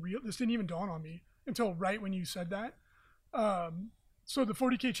didn't even dawn on me until right when you said that. So the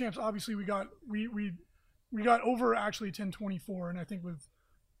 40K champs, obviously we got over actually 1024, and I think with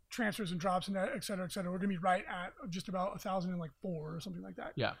transfers and drops and et cetera, we're gonna be right at just about 1,004 or something like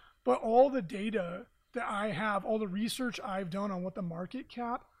that. Yeah. But all the data that I have, all the research I've done on what the market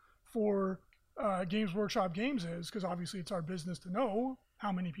cap for Games Workshop games is, because obviously it's our business to know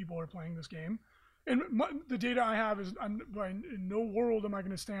how many people are playing this game. And the data I have is, in no world am I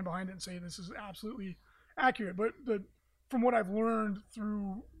going to stand behind it and say this is absolutely accurate. But from what I've learned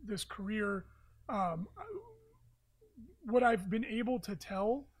through this career, what I've been able to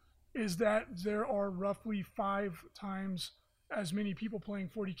tell is that there are roughly 5 times as many people playing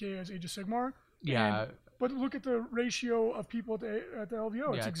 40K as Age of Sigmar. Yeah. But look at the ratio of people at the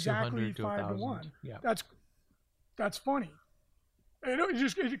LVO. It's exactly 5 to 1. Yeah. That's funny.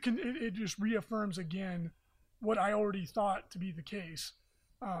 It just reaffirms again what I already thought to be the case,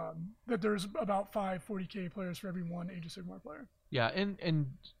 that there's about 5 40K players for every 1 Age of Sigmar player. Yeah, and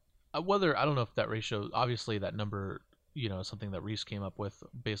whether, I don't know if that ratio, obviously that number, is something that Reese came up with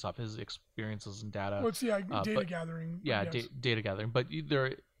based off his experiences and data. Well, it's data gathering. Yeah, data gathering. But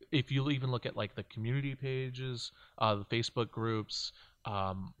if you even look at like the community pages, the Facebook groups,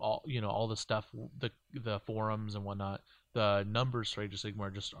 all the stuff, the forums and whatnot, the numbers for Age of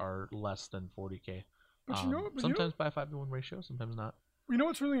Sigmar just are less than 40K. But sometimes by a 5-to-1 ratio, sometimes not. You know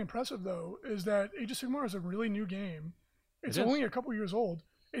what's really impressive though is that Age of Sigmar is a really new game. It's only a couple years old,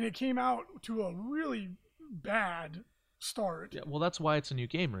 and it came out to a really bad start. Yeah, well, that's why it's a new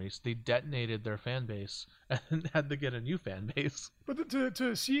game, Reese. They detonated their fan base and had to get a new fan base. But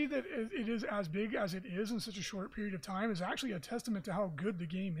to see that it is as big as it is in such a short period of time is actually a testament to how good the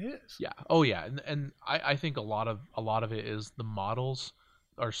game is. Yeah. Oh yeah, and I think a lot of it is the models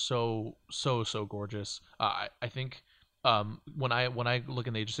are so gorgeous. I think when I look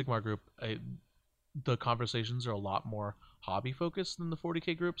in the Age of Sigmar group, the conversations are a lot more hobby focused than the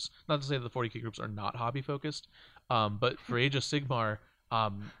 40K groups. Not to say that the 40K groups are not hobby focused, but for Age of Sigmar,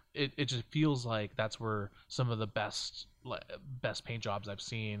 it just feels like that's where some of the best paint jobs I've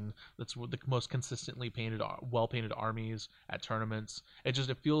seen. That's the most consistently well painted armies at tournaments. It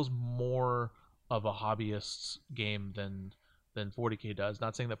feels more of a hobbyist's game than 40K does.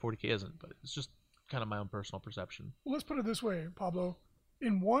 Not saying that 40K isn't, but it's just kind of my own personal perception. Well, let's put it this way, Pablo.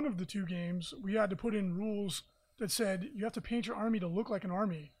 In one of the two games, we had to put in rules that said you have to paint your army to look like an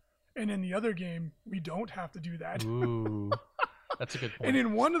army. And in the other game, we don't have to do that. Ooh, that's a good point. And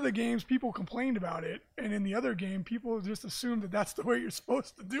in one of the games, people complained about it. And in the other game, people just assumed that that's the way you're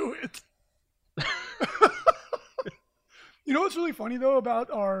supposed to do it. You know what's really funny, though,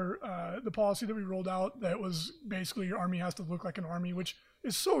 about our the policy that we rolled out that was basically your army has to look like an army, which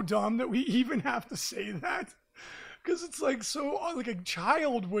is so dumb that we even have to say that. Because it's like so, like a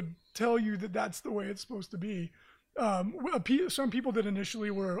child would tell you that that's the way it's supposed to be. Some people that initially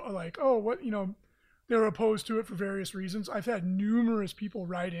were like, oh, what, you know, they were opposed to it for various reasons. I've had numerous people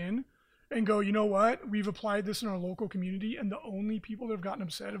write in and go, you know what, we've applied this in our local community, and the only people that have gotten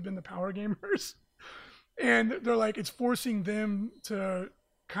upset have been the power gamers. And they're like, it's forcing them to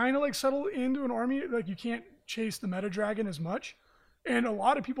kind of like settle into an army. Like you can't chase the meta dragon as much. And a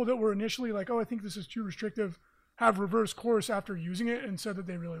lot of people that were initially like, oh, I think this is too restrictive, have reversed course after using it and said that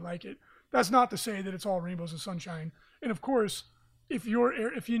they really like it. That's not to say that it's all rainbows and sunshine. And of course, if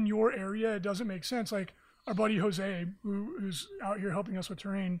in your area it doesn't make sense, like our buddy Jose, who's out here helping us with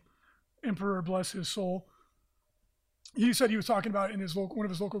terrain, Emperor bless his soul, he said he was talking about in his one of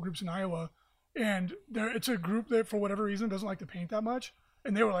his local groups in Iowa, and it's a group that for whatever reason doesn't like to paint that much,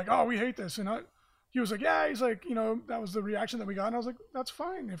 and they were like, oh, we hate this, and he was like, yeah, he's like, you know, that was the reaction that we got, and I was like, that's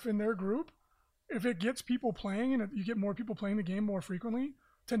fine. If in their group, if it gets people playing and you get more people playing the game more frequently,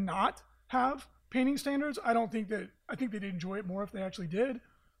 to not have painting standards, I think they'd enjoy it more if they actually did.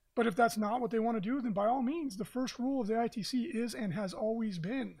 But if that's not what they want to do, then by all means, the first rule of the ITC is and has always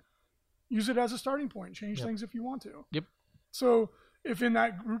been, use it as a starting point, change things if you want to. Yep. So if in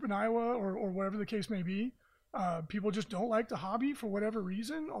that group in Iowa or whatever the case may be, people just don't like the hobby for whatever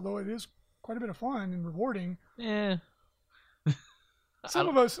reason, although it is quite a bit of fun and rewarding. Yeah. Some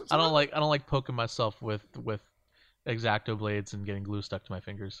of us. I don't like poking myself with X-Acto blades and getting glue stuck to my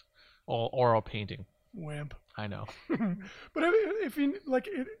fingers, or painting. Wimp. I know. But if you like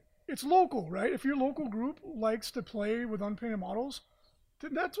it's local, right? If your local group likes to play with unpainted models,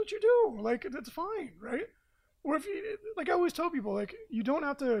 then that's what you do. Like that's fine, right? Or if you, like I always tell people, like you don't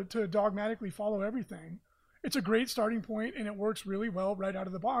have to dogmatically follow everything. It's a great starting point, and it works really well right out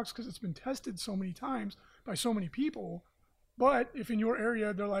of the box because it's been tested so many times by so many people. But if in your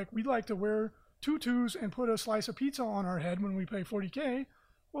area they're like, we'd like to wear tutus and put a slice of pizza on our head when we play 40K,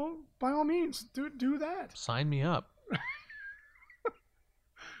 well, by all means, do that. Sign me up.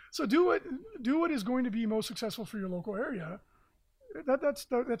 So do what is going to be most successful for your local area. That's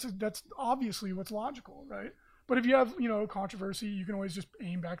obviously what's logical, right? But if you have controversy, you can always just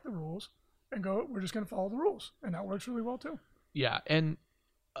aim back the rules and go, we're just going to follow the rules, and that works really well too. Yeah, and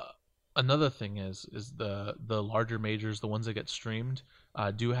another thing is the larger majors, the ones that get streamed,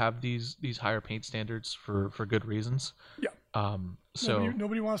 do have these higher paint standards for good reasons. Yeah. So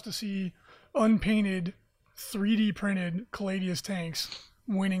nobody wants to see unpainted 3D printed Caladius tanks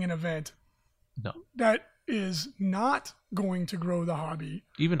winning an event. No. That is not going to grow the hobby.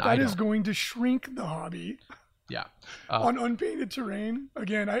 That is going to shrink the hobby. Yeah. On unpainted terrain,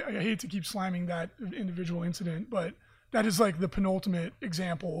 again, I hate to keep slamming that individual incident, but that is like the penultimate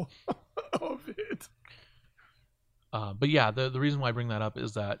example of it. But yeah, the reason why I bring that up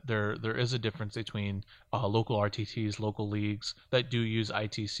is that there is a difference between local RTTs, local leagues that do use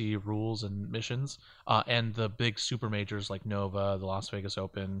ITC rules and missions, and the big super majors like Nova, the Las Vegas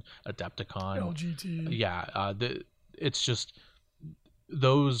Open, Adepticon, LGT. Yeah, it's just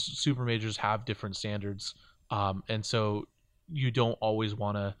those super majors have different standards, and so you don't always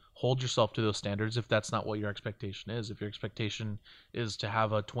want to hold yourself to those standards if that's not what your expectation is. If your expectation is to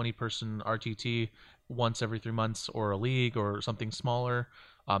have a 20-person RTT once every 3 months, or a league or something smaller,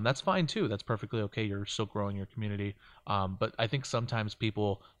 that's fine too. That's perfectly okay. You're still growing your community. But I think sometimes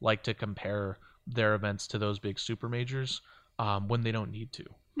people like to compare their events to those big super majors when they don't need to.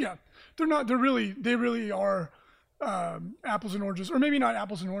 Yeah, they're not. They really are apples and oranges, or maybe not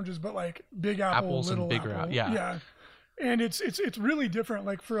apples and oranges, but like big apple, apples little and bigger apple. Yeah. And it's really different.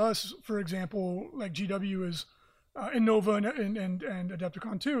 Like for us, for example, like GW is. And Nova and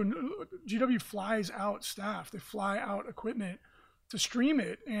Adepticon too. GW flies out staff. They fly out equipment to stream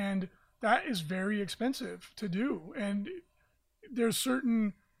it, and that is very expensive to do. And there's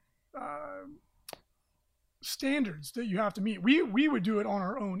certain standards that you have to meet. We would do it on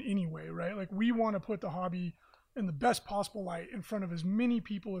our own anyway, right? Like we want to put the hobby in the best possible light in front of as many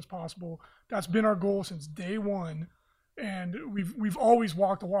people as possible. That's been our goal since day one, and we've always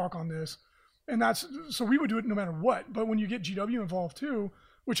walked the walk on this. And so we would do it no matter what. But when you get GW involved too,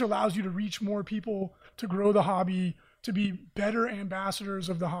 which allows you to reach more people, to grow the hobby, to be better ambassadors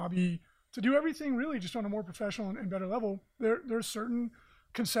of the hobby, to do everything really just on a more professional and better level. There's certain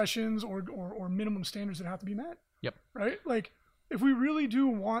concessions or minimum standards that have to be met. Yep. Right? Like, if we really do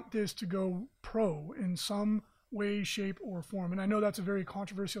want this to go pro in some way, shape, or form, and I know that's a very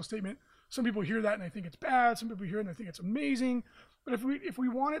controversial statement. Some people hear that and they think it's bad. Some people hear it and they think it's amazing. But if we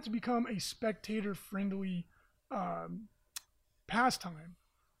want it to become a spectator-friendly pastime,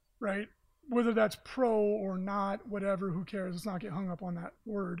 right? Whether that's pro or not, whatever, who cares? Let's not get hung up on that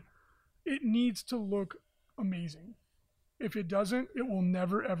word. It needs to look amazing. If it doesn't, it will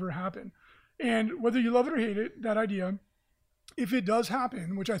never, ever happen. And whether you love it or hate it, that idea, if it does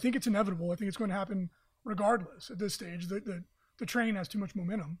happen, which I think it's inevitable, I think it's going to happen regardless at this stage, the train has too much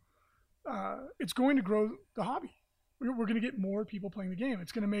momentum, it's going to grow the hobby. We're going to get more people playing the game.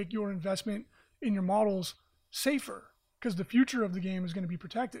 It's going to make your investment in your models safer because the future of the game is going to be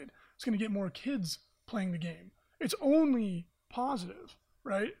protected. It's going to get more kids playing the game. It's only positive,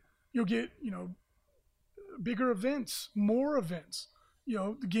 right? You'll get, bigger events, more events.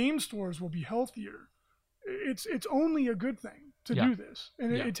 The game stores will be healthier. It's only a good thing to do this,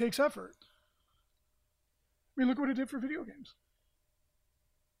 and it takes effort. I mean, look what it did for video games.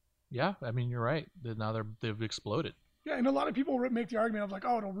 Yeah, I mean, you're right. Now they've exploded. Yeah, and a lot of people make the argument of like,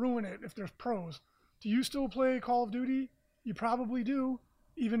 oh, it'll ruin it if there's pros. Do you still play Call of Duty? You probably do,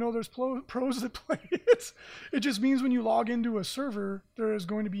 even though there's pros that play it. It just means when you log into a server, there is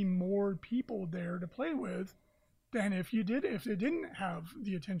going to be more people there to play with than if it didn't have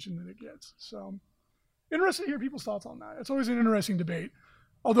the attention that it gets. So, interested to hear people's thoughts on that. It's always an interesting debate,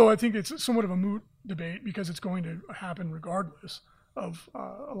 although I think it's somewhat of a moot debate because it's going to happen regardless of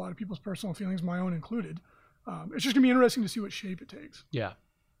a lot of people's personal feelings, my own included. It's just going to be interesting to see what shape it takes. Yeah.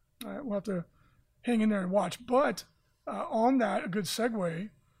 All right, we'll have to hang in there and watch. But on that, a good segue,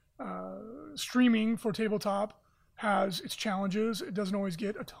 streaming for tabletop has its challenges. It doesn't always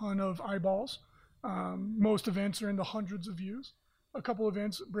get a ton of eyeballs. Most events are in the hundreds of views. A couple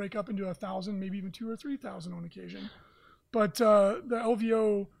events break up into 1,000, maybe even 2,000 or 3,000 on occasion. But the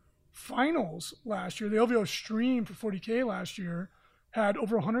LVO finals last year, the LVO stream for 40K last year had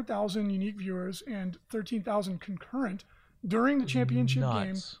over 100,000 unique viewers and 13,000 concurrent during the championship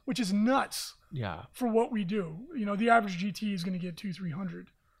game, which is nuts. Yeah. For what we do. The average GT is going to get 200-300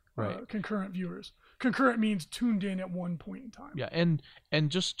 concurrent viewers. Concurrent means tuned in at one point in time. Yeah, and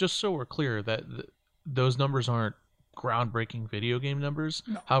just so we're clear that those numbers aren't groundbreaking video game numbers.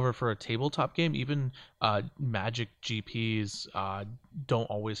 No. However, for a tabletop game, even Magic GPs don't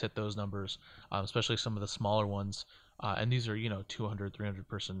always hit those numbers, especially some of the smaller ones. And these are 200, 300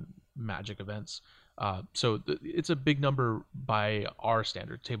 person Magic events. So it's a big number by our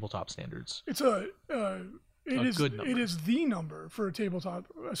standard, tabletop standards. It is the number for a tabletop,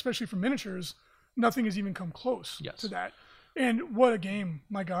 especially for miniatures. Nothing has even come close to that. And what a game,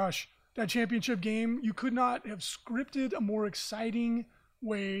 my gosh. That championship game, you could not have scripted a more exciting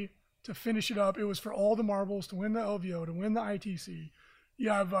way to finish it up. It was for all the marbles to win the LVO, to win the ITC. You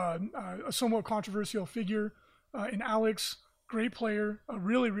have a somewhat controversial figure in Alex, great player, a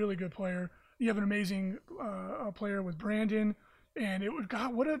really, really good player. You have an amazing player with Brandon, and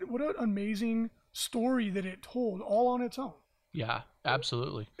what an amazing story that it told all on its own. Yeah,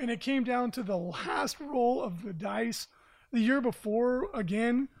 absolutely. And it came down to the last roll of the dice. The year before,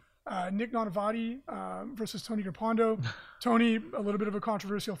 again, Nick Nonavati versus Tony Grapondo. Tony, a little bit of a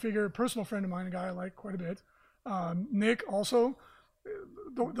controversial figure, personal friend of mine, a guy I like quite a bit. Nick also,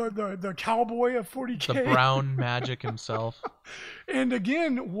 the cowboy of 40K. The brown magic himself. And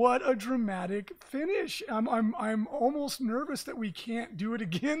again, what a dramatic finish. I'm almost nervous that we can't do it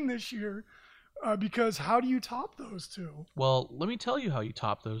again this year. Because how do you top those two? Well, let me tell you how you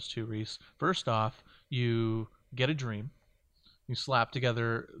top those two, Reese. First off, you get a dream. You slap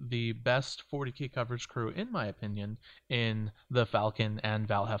together the best 40K coverage crew, in my opinion, in the Falcon and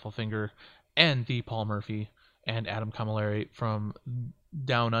Val Heffelfinger and the Paul Murphy and Adam Camilleri from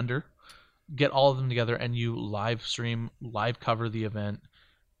Down Under. Get all of them together and you live cover the event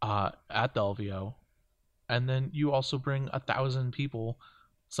at the LVO. And then you also bring 1,000 people,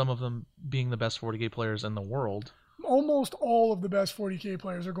 some of them being the best 40K players in the world. Almost all of the best 40K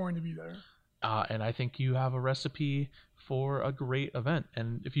players are going to be there. And I think you have a recipe for a great event.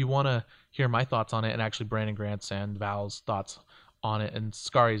 And if you want to hear my thoughts on it, and actually Brandon Grant's and Val's thoughts on it, and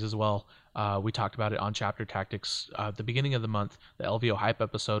Scari's as well, we talked about it on Chapter Tactics at the beginning of the month, the LVO Hype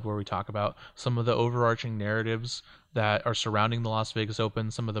episode, where we talk about some of the overarching narratives that are surrounding the Las Vegas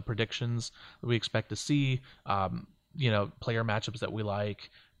Open, some of the predictions that we expect to see, player matchups that we like,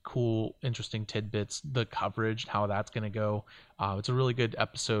 cool, interesting tidbits, the coverage, how that's going to go. It's a really good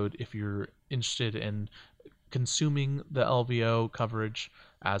episode if you're interested in consuming the LVO coverage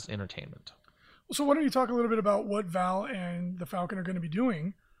as entertainment. So why don't you talk a little bit about what Val and the Falcon are going to be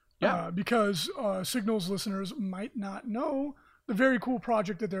doing? Yeah. Because Signals listeners might not know the very cool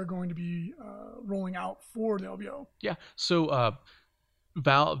project that they're going to be rolling out for the LVO. Yeah. So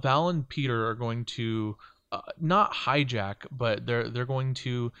Val and Peter are going to not hijack, but they're going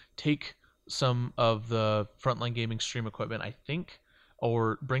to take some of the Frontline Gaming stream equipment, I think,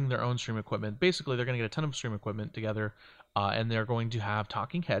 or bring their own stream equipment. Basically, they're going to get a ton of stream equipment together, and they're going to have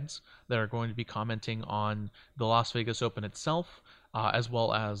talking heads that are going to be commenting on the Las Vegas Open itself, as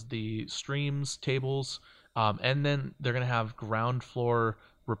well as the streams, tables, and then they're going to have ground floor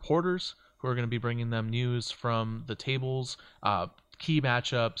reporters who are going to be bringing them news from the tables, key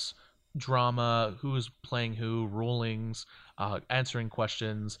matchups, drama, who's playing who, rulings, answering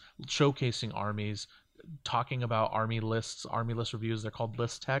questions, showcasing armies, talking about army list reviews. They're called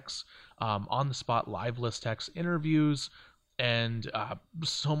list techs, on the spot live list techs interviews, and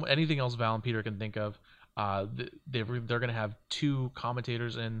anything else Val and Peter can think of. They're going to have two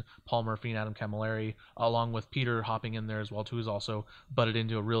commentators in Paul Murphy and Adam Camilleri, along with Peter hopping in there as well too, who's also butted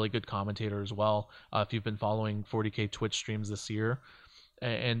into a really good commentator as well. If you've been following 40K Twitch streams this year,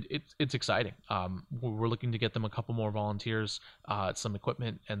 and it's exciting. We're looking to get them a couple more volunteers, some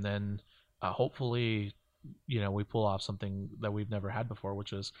equipment, and then hopefully, we pull off something that we've never had before,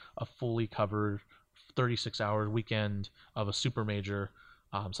 which is a fully covered 36-hour weekend of a super major,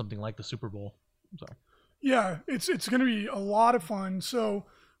 something like the Super Bowl. So. Yeah, it's going to be a lot of fun. So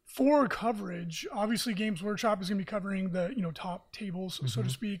for coverage, obviously Games Workshop is going to be covering the top tables, so to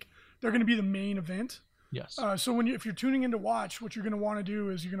speak. They're going to be the main event. Yes. So if you're tuning in to watch, what you're going to want to do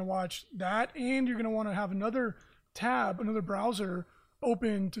is you're going to watch that, and you're going to want to have another tab, another browser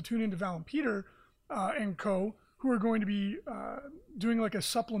open to tune into Val and Peter and co, who are going to be doing like a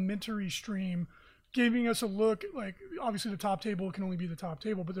supplementary stream, giving us a look. Like, obviously the top table can only be the top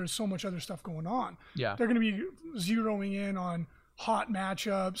table, but there's so much other stuff going on. Yeah. They're going to be zeroing in on hot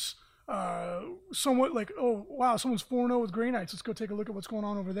matchups, somewhat like, oh wow, someone's 4-0 with Grey Knights, let's go take a look at what's going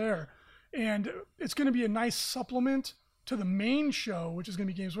on over there. And it's going to be a nice supplement to the main show, which is going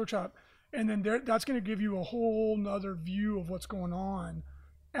to be Games Workshop. And then that's going to give you a whole nother view of what's going on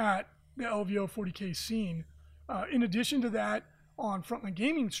at the LVO 40K scene. In addition to that, on Frontline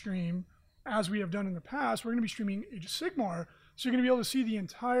Gaming stream, as we have done in the past, we're going to be streaming Age of Sigmar. So you're going to be able to see the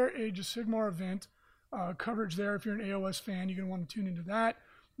entire Age of Sigmar event coverage there. If you're an AOS fan, you're going to want to tune into that.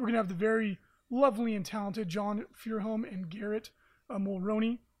 We're going to have the very lovely and talented John Fearholm and Garrett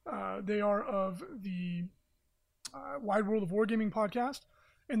Mulroney. They are of the Wide World of Wargaming podcast,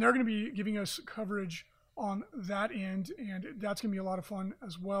 and they're going to be giving us coverage on that end, and that's going to be a lot of fun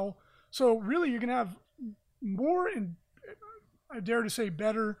as well. So really, you're going to have more, and I dare to say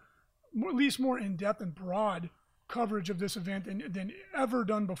better, at least more in-depth and broad coverage of this event than ever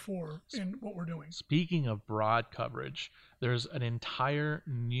done before in what we're doing. Speaking of broad coverage, there's an entire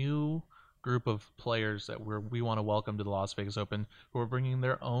new group of players that we want to welcome to the Las Vegas Open, who are bringing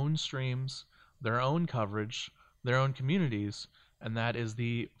their own streams, their own coverage, their own communities, and that is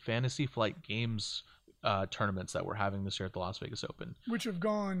the Fantasy Flight Games tournaments that we're having this year at the Las Vegas Open, which have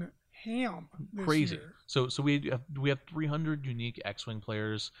gone ham this crazy year. So we have 300 unique X-Wing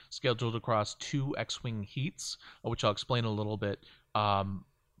players scheduled across 2 X-Wing heats, which I'll explain a little bit.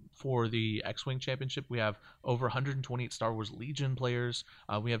 For the X-Wing Championship, we have over 128 Star Wars Legion players.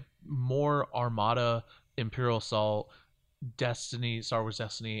 We have more Armada, Imperial Assault, Destiny, Star Wars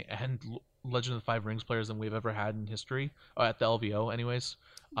Destiny, and Legend of the Five Rings players than we've ever had in history, at the LVO anyways.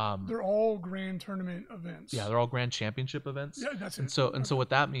 They're all grand tournament events. Yeah, they're all grand championship events. Yeah, that's it. And so what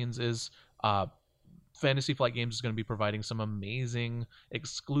that means is Fantasy Flight Games is going to be providing some amazing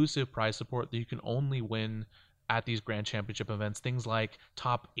exclusive prize support that you can only win at these grand championship events. Things like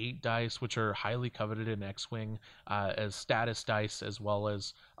top 8 dice, which are highly coveted in X-Wing, as status dice, as well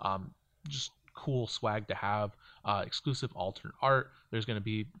as just cool swag to have, exclusive alternate art. There's going to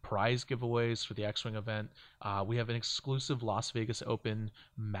be prize giveaways for the X-Wing event. We have an exclusive Las Vegas Open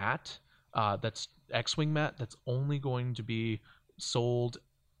mat, that's X-Wing mat, that's only going to be sold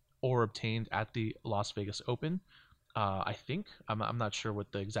or obtained at the Las Vegas Open. I think I'm not sure what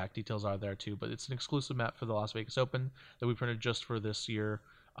the exact details are there too, but it's an exclusive map for the Las Vegas Open that we printed just for this year,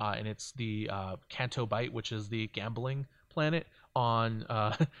 and it's the Canto Bight, which is the gambling planet on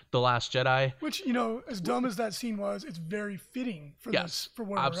The Last Jedi. Which, as dumb as that scene was, it's very fitting for this, for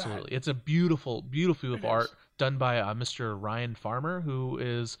where absolutely. we're at. It's a beautiful art done by Mr. Ryan Farmer, who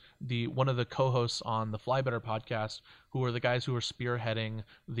is one of the co-hosts on the Fly Better podcast, who are the guys who are spearheading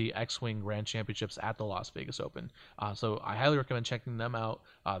the X-Wing Grand Championships at the Las Vegas Open. So I highly recommend checking them out.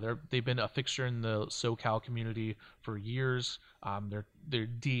 They've been a fixture in the SoCal community for years. They're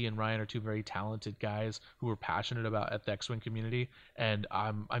D and Ryan are two very talented guys who are passionate about the X-Wing community, and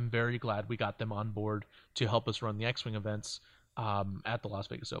I'm very glad we got them on board to help us run the X-Wing events at the Las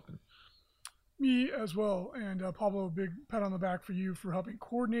Vegas Open. Me as well, and Pablo, big pat on the back for you for helping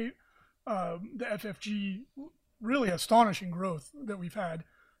coordinate the FFG. Really astonishing growth that we've had.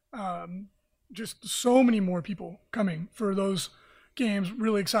 Just so many more people coming for those games.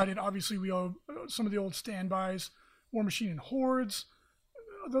 Really excited. Obviously, we owe some of the old standbys, War Machine and Hordes.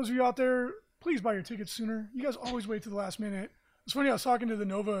 Those of you out there, please buy your tickets sooner. You guys always wait to the last minute. It's funny, I was talking to the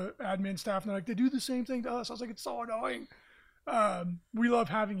Nova admin staff, and they're like, they do the same thing to us. I was like, it's so annoying. We love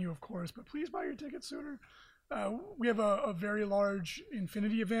having you, of course, but please buy your tickets sooner. We have a very large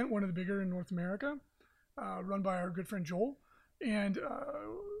Infinity event, one of the bigger in North America, run by our good friend Joel. And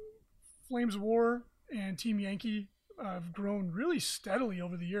Flames of War and Team Yankee have grown really steadily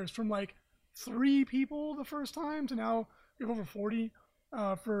over the years, from like 3 people the first time to now we have over 40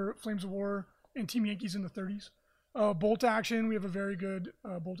 for Flames of War, and Team Yankee's in the 30s. Bolt Action, we have a very good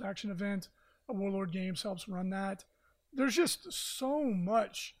Bolt Action event. Warlord Games helps run that. There's just so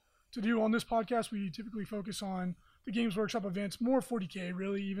much to do on this podcast. We typically focus on the Games Workshop events, more 40K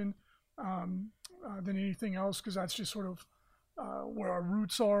really even than anything else, because that's just sort of where our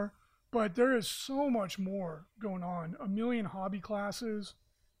roots are. But there is so much more going on. 1 million hobby classes.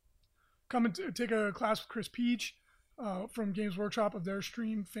 Come and take a class with Chris Peach from Games Workshop of their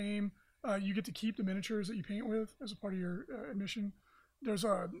stream fame. You get to keep the miniatures that you paint with as a part of your admission. There's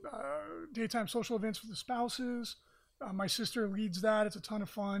daytime social events for the spouses. My sister leads that. It's a ton of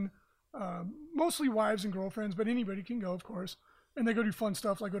fun. Mostly wives and girlfriends, but anybody can go, of course. And they go do fun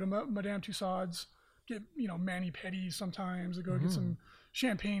stuff, like go to Madame Tussauds, get mani-pedis sometimes. They go get some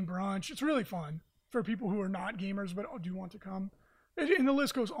champagne brunch. It's really fun for people who are not gamers but do want to come. And the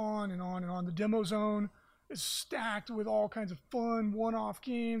list goes on and on and on. The demo zone is stacked with all kinds of fun one-off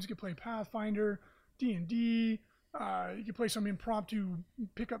games. You can play Pathfinder, D&D. You can play some impromptu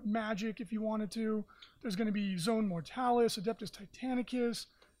pick-up Magic if you wanted to. There's going to be Zone Mortalis, Adeptus Titanicus.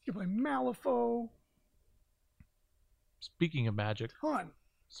 You can play Malifaux. Speaking of Magic. Fun.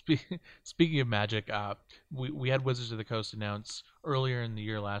 Speaking of Magic, we had Wizards of the Coast announce earlier in the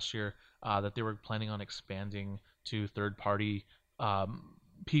year last year that they were planning on expanding to third-party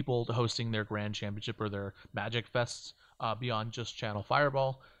people hosting their Grand Championship or their Magic Fests beyond just Channel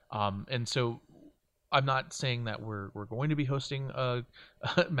Fireball. And so I'm not saying that we're going to be hosting a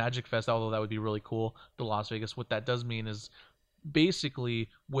Magic Fest, although that would be really cool, the Las Vegas. What that does mean is basically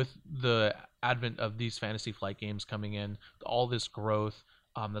with the advent of these Fantasy Flight games coming in, all this growth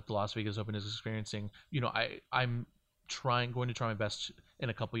that the Las Vegas Open is experiencing, I'm going to try my best in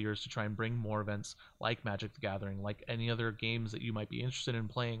a couple years to try and bring more events like Magic the Gathering, like any other games that you might be interested in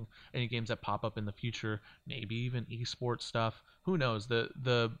playing, any games that pop up in the future, maybe even esports stuff. Who knows?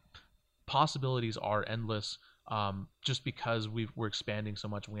 The possibilities are endless, just because we're expanding so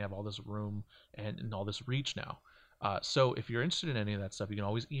much and we have all this room and all this reach now. So if you're interested in any of that stuff, you can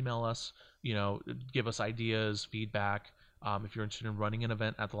always email us, give us ideas, feedback. If you're interested in running an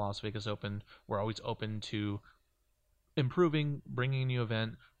event at the Las Vegas Open, we're always open to improving, bringing a new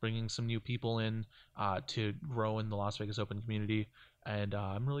event, bringing some new people in to grow in the Las Vegas Open community. And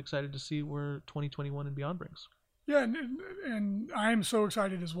I'm really excited to see where 2021 and beyond brings. Yeah, and I'm so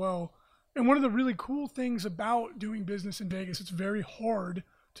excited as well. And one of the really cool things about doing business in Vegas, it's very hard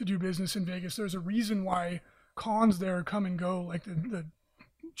to do business in Vegas. There's a reason why cons there come and go, like the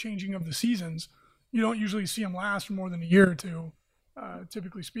changing of the seasons. You don't usually see them last for more than a year or two,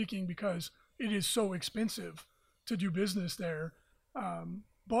 typically speaking, because it is so expensive to do business there.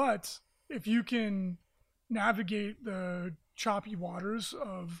 But if you can navigate the choppy waters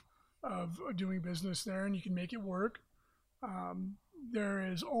of doing business there and you can make it work, there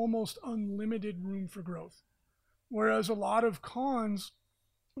is almost unlimited room for growth. Whereas a lot of cons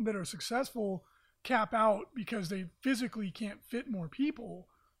that are successful cap out because they physically can't fit more people.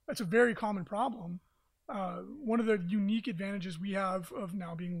 That's a very common problem. One of the unique advantages we have of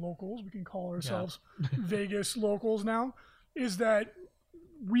now being locals, we can call ourselves Vegas locals now, is that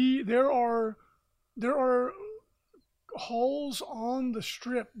there are halls on the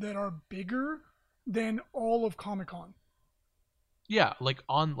Strip that are bigger than all of Comic-Con. Yeah,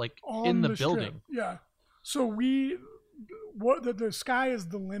 on in the building. Strip. Yeah. So the sky is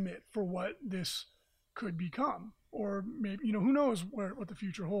the limit for what this could become, or maybe who knows what the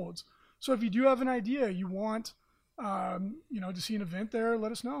future holds. So if you do have an idea, you want, to see an event there,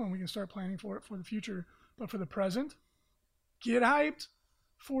 let us know and we can start planning for it for the future. But for the present, get hyped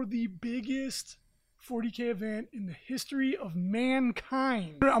for the biggest 40K event in the history of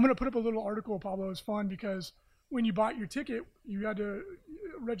mankind. I'm going to put up a little article, Pablo. It's fun because when you bought your ticket, you had to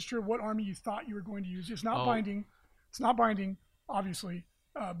register what army you thought you were going to use. It's not binding. It's not binding, obviously.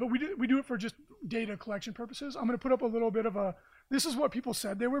 But we do it for just data collection purposes. I'm going to put up a little bit of this is what people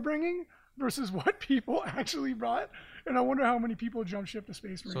said they were bringing versus what people actually brought. And I wonder how many people jump ship to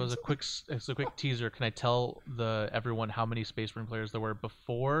Space Marines. So as a quick teaser, can I tell everyone how many Space Marine players there were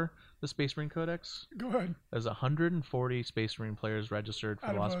before the Space Marine Codex? Go ahead. There's 140 Space Marine players registered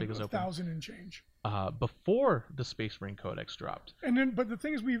for the Las Vegas Open. 1,000 and change. Before the Space Marine Codex dropped. But the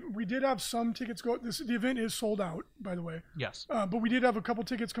thing is, we did have some tickets go. The event is sold out, by the way. Yes. But we did have a couple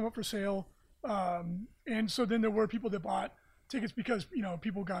tickets come up for sale, and so then there were people that bought tickets because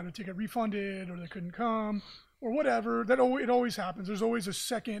people got a ticket refunded or they couldn't come or whatever. It always happens. There's always a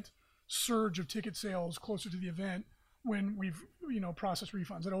second surge of ticket sales closer to the event when we've processed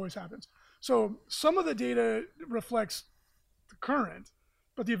refunds. It always happens. So some of the data reflects the current,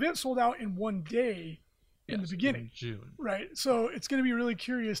 but the event sold out in one day in the beginning, in June. Right. So it's going to be really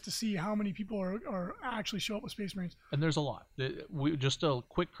curious to see how many people are actually show up with Space Marines. And there's a lot. Just a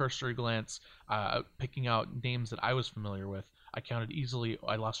quick cursory glance, picking out names that I was familiar with. I counted easily.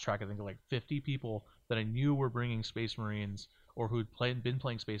 I lost track. I think of like 50 people that I knew were bringing Space Marines or who'd been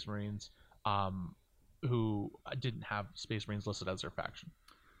playing Space Marines, who didn't have Space Marines listed as their faction.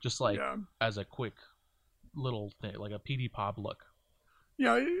 Just like as a quick little thing, like a PD Pop look.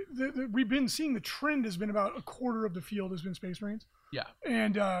 Yeah, we've been seeing the trend has been about a quarter of the field has been Space Marines. Yeah.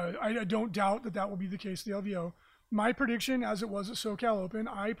 And I don't doubt that will be the case at the LVO. My prediction, as it was at SoCal Open,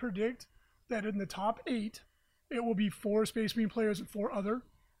 I predict that in the top 8, it will be 4 Space Marine players and 4 other.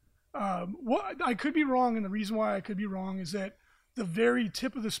 I could be wrong, and the reason why I could be wrong is that the very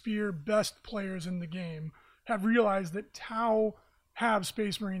tip of the spear best players in the game have realized that Tau have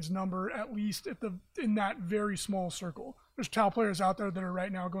Space Marines number at least in that very small circle. There's Tau players out there that are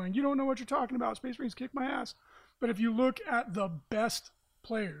right now going, you don't know what you're talking about. Space Marines kick my ass. But if you look at the best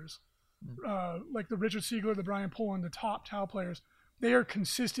players, like the Richard Siegler, the Brian Pullen, the top Tau players, they are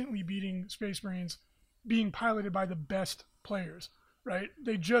consistently beating Space Marines being piloted by the best players, right?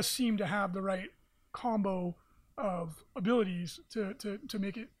 They just seem to have the right combo of abilities to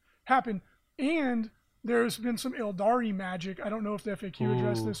make it happen. And there's been some Eldari magic. I don't know if the FAQ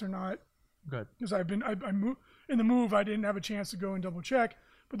addressed this or not. Good. Because I in the move, I didn't have a chance to go and double check.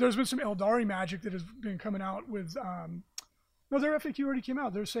 But there's been some Eldari magic that has been coming out with. No, their FAQ already came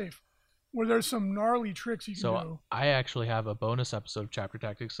out. They're safe. Where there's some gnarly tricks you can do. So I actually have a bonus episode of Chapter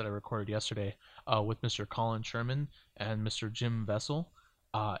Tactics that I recorded yesterday with Mr. Colin Sherman and Mr. Jim Vessel.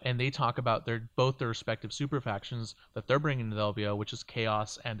 And they talk about both their respective super factions that they're bringing to the LVO, which is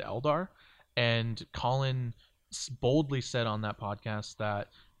Chaos and Eldar. And Colin boldly said on that podcast that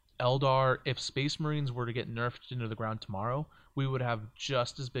Eldar, if Space Marines were to get nerfed into the ground tomorrow, we would have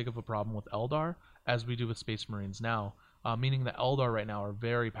just as big of a problem with Eldar as we do with Space Marines now. Meaning that Eldar right now are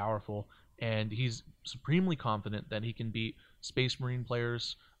very powerful, and he's supremely confident that he can beat Space Marine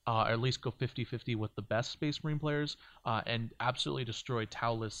players, or at least go 50-50 with the best Space Marine players, and absolutely destroy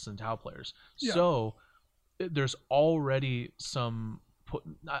Tau lists and Tau players. Yeah. So there's already some,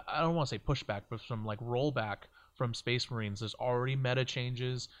 I don't want to say pushback, but some like rollback from Space Marines. There's already meta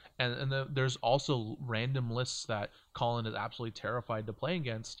changes, and there's also random lists that Colin is absolutely terrified to play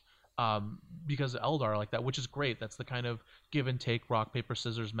against. Because of Eldar like that, which is great. That's the kind of give and take, rock, paper,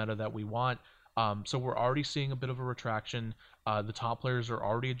 scissors meta that we want. So we're already seeing a bit of a retraction. The top players are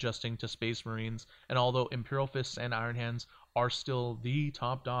already adjusting to Space Marines, and although Imperial Fists and Iron Hands are still the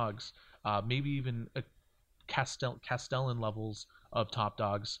top dogs, maybe even Castellan levels of top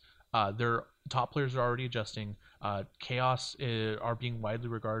dogs, their top players are already adjusting. Chaos are being widely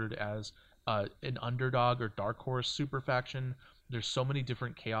regarded as an underdog or dark horse super faction. There's so many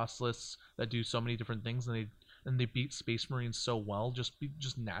different Chaos lists that do so many different things, and they beat Space Marines so well, just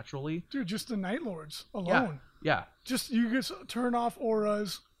naturally. Dude, just the Night Lords alone. Yeah. Just you just turn off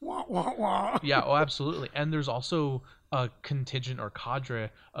auras. Wah wah wah. Yeah. Oh, absolutely. And there's also a contingent or cadre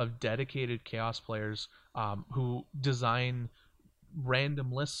of dedicated Chaos players who design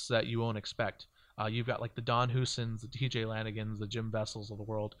random lists that you won't expect. You've got like the Don Husons, the TJ Lanigans, the Jim Vessels of the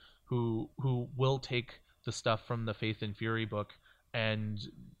world, who will take the stuff from the Faith and Fury book and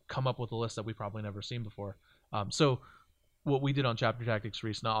come up with a list that we've probably never seen before. So what we did on Chapter Tactics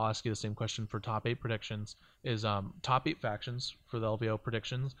recently, I'll ask you the same question for top 8 predictions, is top 8 factions for the LVO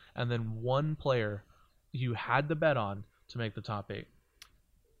predictions, and then one player you had to bet on to make the top 8.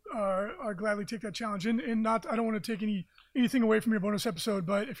 gladly take that challenge. And not, I don't want to take anything away from your bonus episode,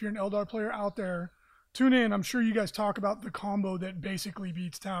 but if you're an Eldar player out there, tune in. I'm sure you guys talk about the combo that basically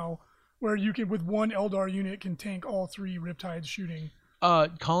beats Tau, where you can, with one Eldar unit, can tank all 3 Riptides shooting.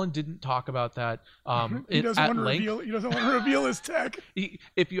 Colin didn't talk about that. He doesn't want to reveal his tech.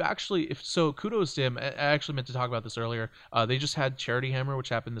 So kudos to him. I actually meant to talk about this earlier. They just had Charity Hammer, which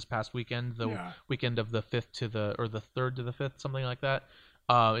happened this past weekend, weekend of the 5th to the 3rd to the 5th, something like that,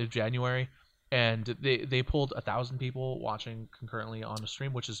 in January. And they pulled 1,000 people watching concurrently on a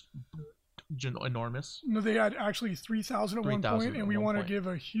stream, which is enormous. No, they had actually 3,000 at one point, and we want to give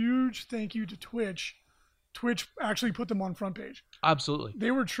a huge thank you to Twitch. Twitch actually put them on front page. Absolutely. They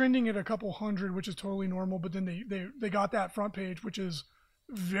were trending at a couple hundred, which is totally normal, but then they got that front page, which is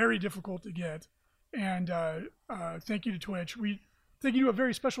very difficult to get. And thank you to Twitch. Thank you to a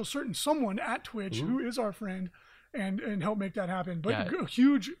very special certain someone at Twitch who is our friend and helped make that happen. But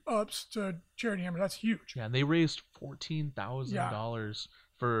huge ups to Charity Hammer. That's huge. Yeah, and they raised $14,000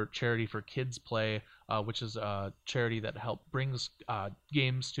 for charity for Kids Play, which is a charity that brings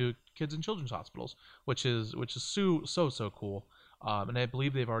games to kids in children's hospitals, which is so cool. And I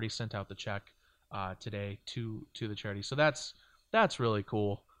believe they've already sent out the check today to the charity. So that's really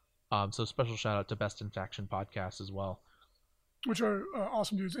cool. So special shout out to Best in Faction podcast as well, which are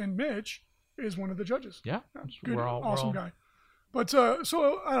awesome dudes. And Mitch is one of the judges. Yeah, good, awesome guy. But so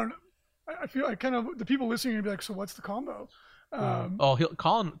I don't know. I feel like kind of the people listening are gonna be like, so what's the combo?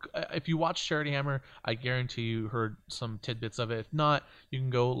 Colin, if you watch Charity Hammer, I guarantee you heard some tidbits of it. If not, you can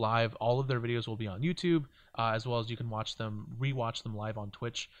go live. All of their videos will be on YouTube, as well as you can rewatch them live on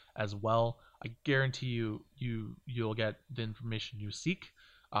Twitch as well. I guarantee you'll get the information you seek.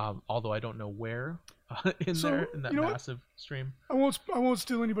 Although I don't know where in that massive stream. I won't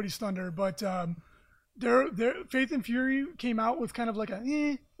steal anybody's thunder, but their Faith and Fury came out with kind of like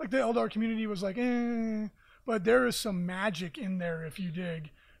the Eldar community was like but there is some magic in there if you dig.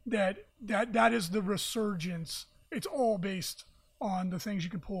 That is the resurgence. It's all based on the things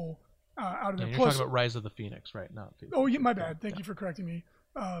you can pull out of it. You're talking about Rise of the Phoenix, right? Not Faith. Oh, yeah, my bad. Thank you for correcting me.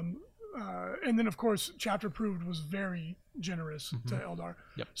 And then, of course, Chapter Proved was very generous to Eldar.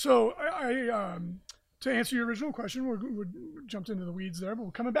 Yep. So I to answer your original question, we jumped into the weeds there, but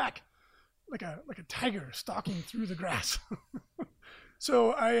we're coming back like a tiger stalking through the grass.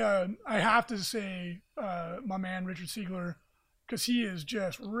 So I have to say my man Richard Siegler, because he is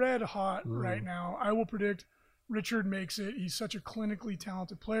just red hot right now. I will predict Richard makes it. He's such a clinically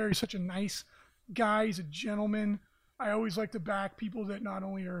talented player. He's such a nice guy. He's a gentleman. I always like to back people that not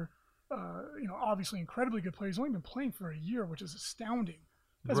only are obviously incredibly good players. He's only been playing for a year, which is astounding.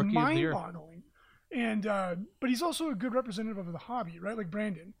 That's mind-boggling. And but he's also a good representative of the hobby, right? Like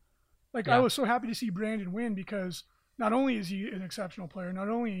Brandon. I was so happy to see Brandon win because not only is he an exceptional player, not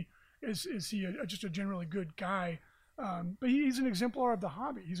only is he just a generally good guy, but he's an exemplar of the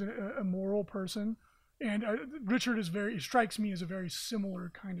hobby. He's a moral person, and Richard strikes me as a very similar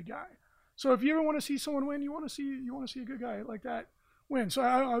kind of guy. So if you ever want to see someone win, you want to see a good guy like that win. So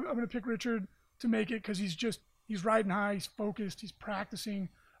I'm going to pick Richard to make it because he's riding high, he's focused, he's practicing.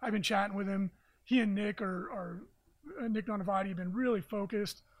 I've been chatting with him. He and Nick Nick Donavati have been really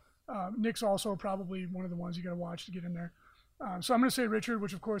focused. Nick's also probably one of the ones you got to watch to get in there. So I'm going to say Richard,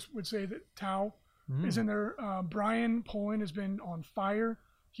 which of course would say that Tau is in there. Brian Poland has been on fire.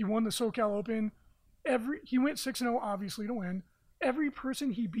 He won the SoCal Open. He went 6-0 obviously to win. Every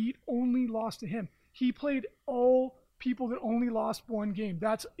person he beat only lost to him. He played all people that only lost one game.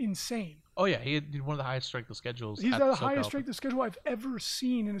 That's insane. Oh yeah, he had one of the highest strength of schedules. He's the highest strength of schedule I've ever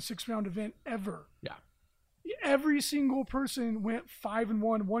seen in a 6-round event ever. Yeah. Every single person went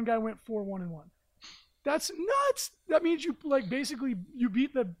 5-1. One guy went 4-1-1. That's nuts. That means you basically you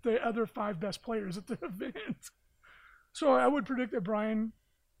beat the other 5 best players at the event. So I would predict that Brian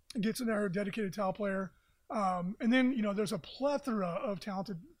gets in there, a dedicated Tau player. And then there's a plethora of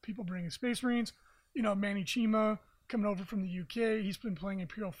talented people bringing Space Marines. Manny Chima coming over from the UK. He's been playing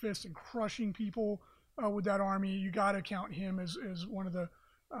Imperial Fist and crushing people with that army. You got to count him as one of the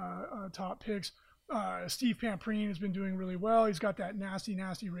top picks. Steve Pamprine has been doing really well. He's got that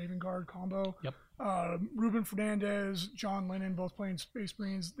nasty Raven Guard combo. Yep. Ruben Fernandez, John Lennon, both playing Space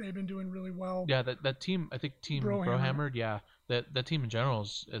Marines. They've been doing really well. Yeah, that team, I think Team Brohammered, that team in general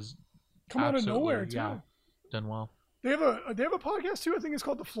is come out of nowhere too. Yeah, done well. They have a podcast too. I think it's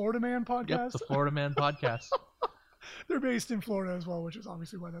called the Florida Man Podcast. Yep, the Florida Man Podcast. They're based in Florida as well, which is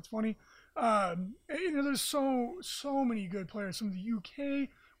obviously why that's funny. There's so many good players from the UK.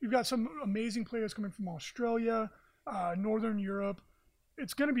 We've got some amazing players coming from Australia, Northern Europe.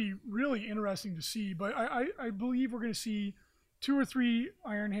 It's going to be really interesting to see, but I believe we're going to see 2 or 3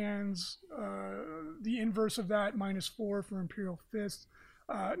 Iron Hands, the inverse of that, -4 for Imperial Fist.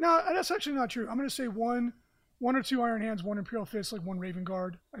 No, that's actually not true. I'm going to say one or 2 Iron Hands, 1 Imperial Fist, like 1 Raven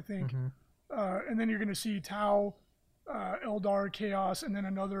Guard, I think. And then you're going to see Tau, Eldar, Chaos, and then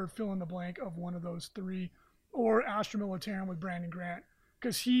another fill in the blank of one of those 3, or Astra Militarum with Brandon Grant,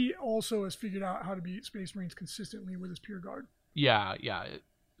 because he also has figured out how to beat Space Marines consistently with his Pure Guard. Yeah.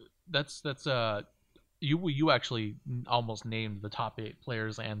 That's you actually almost named the top 8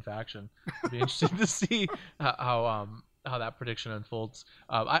 players and faction. It'd be interesting to see how that prediction unfolds.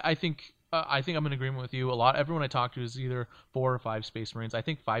 I think I'm in agreement with you. Everyone I talk to is either 4 or 5 Space Marines. I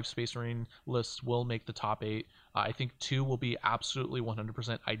think 5 Space Marine lists will make the top 8. I think 2 will be absolutely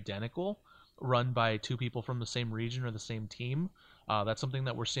 100% identical, run by 2 people from the same region or the same team. That's something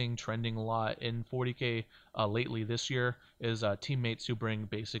that we're seeing trending a lot in 40K lately this year, is teammates who bring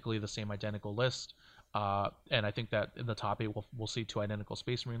basically the same identical list. And I think that in the top 8 we'll see 2 identical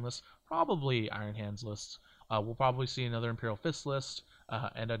Space Marine lists, probably Iron Hands lists. We'll probably see another Imperial Fist list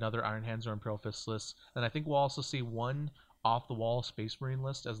and another Iron Hands or Imperial Fist list. And I think we'll also see one off-the-wall Space Marine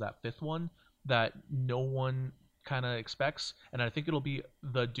list as that 5th one that no one kind of expects. And I think it'll be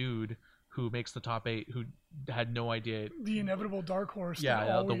the dude who makes the top 8 who had no idea. The inevitable dark horse.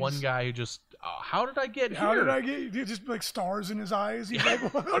 Yeah, the one guy who just, how did I get How here? did I get just like stars in his eyes? He's like,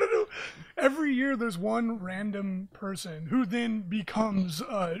 well, how did it? Every year there's one random person who then becomes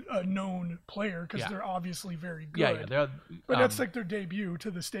a known player because they're obviously very good. Yeah. But that's like their debut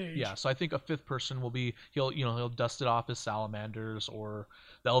to the stage. Yeah, so I think a 5th person will be, he'll dust it off his Salamanders, or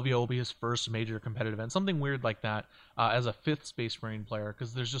the LVO will be his first major competitive event, something weird like that, as a 5th Space Marine player,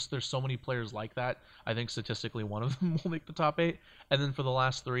 because there's so many players like that. I think statistically one of them will make the top 8. And then for the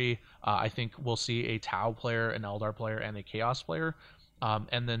last 3, I think we'll see a Tau player, an Eldar player, and a Chaos player.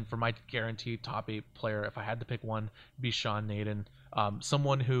 And then for my guaranteed top 8 player, if I had to pick one, be Sean Naden.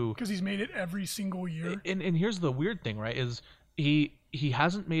 Someone who... Because he's made it every single year. And here's the weird thing, right, is he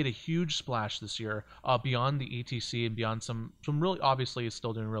hasn't made a huge splash this year beyond the ETC and beyond some really, obviously is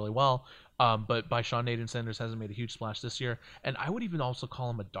still doing really well. But by Sean Naden Sanders hasn't made a huge splash this year. And I would even also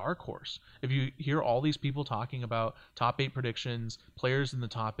call him a dark horse. If you hear all these people talking about top 8 predictions, players in the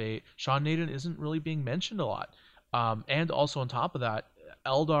top 8, Sean Naden isn't really being mentioned a lot. And also on top of that,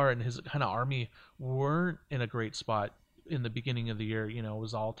 Eldar and his kind of army weren't in a great spot in the beginning of the year. It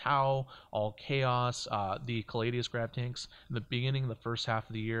was all Tau, all Chaos, the Caladius grab tanks in the beginning, the first half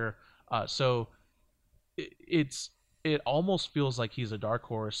of the year. So it almost feels like he's a dark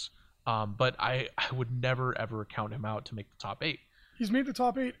horse. But I would never, ever count him out to make the top 8. He's made the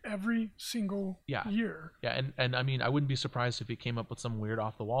top 8 every single year. Yeah, and I mean, I wouldn't be surprised if he came up with some weird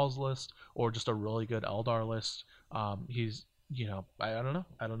off-the-walls list or just a really good Eldar list. He's, I don't know.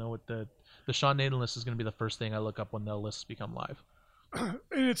 I don't know what the Sean Naden list is going to be the first thing I look up when the lists become live. And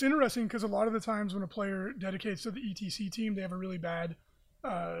it's interesting because a lot of the times when a player dedicates to the ETC team, they have a really bad,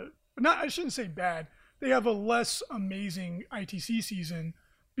 I shouldn't say bad, they have a less amazing ITC season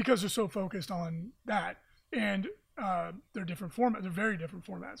because they're so focused on that. And they're different formats. They're very different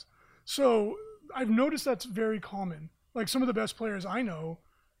formats. So I've noticed that's very common. Like some of the best players I know,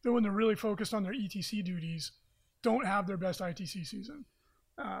 that when they're really focused on their ETC duties, don't have their best ITC season.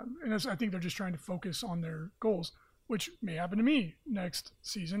 And I think they're just trying to focus on their goals, which may happen to me next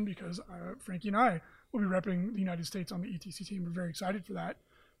season because Frankie and I will be repping the United States on the ETC team. We're very excited for that.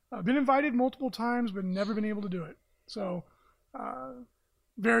 I've been invited multiple times, but never been able to do it. So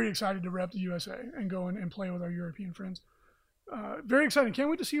very excited to rep the USA and go and play with our European friends. Very exciting. Can't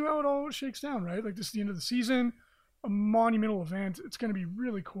wait to see how it all shakes down, right? Like this is the end of the season, a monumental event. It's going to be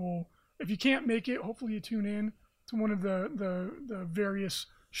really cool. If you can't make it, hopefully you tune in to one of the various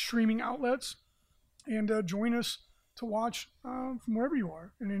streaming outlets and join us to watch from wherever you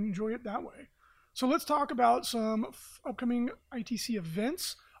are and enjoy it that way. So let's talk about some upcoming ITC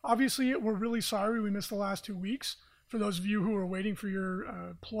events. Obviously, we're really sorry we missed the last 2 weeks. For those of you who are waiting for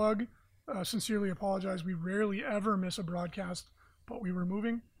your plug, sincerely apologize. We rarely ever miss a broadcast, but we were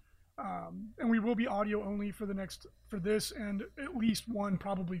moving. And we will be audio only for this and at least 1,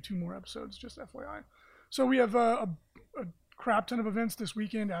 probably 2 more episodes, just FYI. So we have a crap ton of events this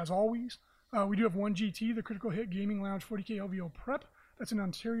weekend, as always. We do have one GT, the Critical Hit Gaming Lounge 40K LVO Prep. That's in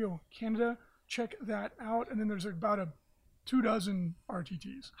Ontario, Canada. Check that out. And then there's about 24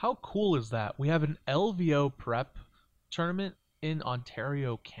 RTTs. How cool is that? We have an LVO Prep tournament in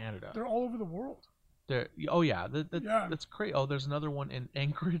Ontario, Canada. They're all over the world. That's great. Oh, there's another one in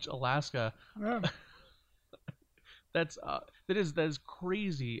Anchorage, Alaska. Yeah. that is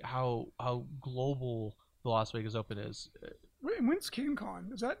crazy how global the Las Vegas Open is. Wait, when's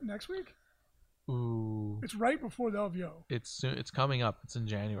CaneCon? Is that next week? Ooh. It's right before the LVO. It's coming up. It's in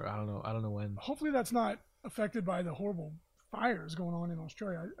January. I don't know when. Hopefully that's not affected by the horrible fires going on in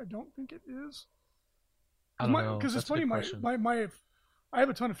Australia. I don't think it is. I don't know. Because it's That's a funny, good I have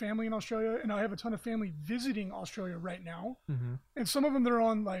a ton of family in Australia, and I have a ton of family visiting Australia right now. Mm-hmm. And some of them, they're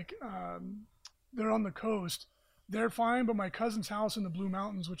on they're on the coast. They're fine, but my cousin's house in the Blue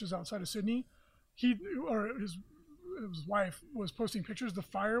Mountains, which is outside of Sydney, his wife was posting pictures. The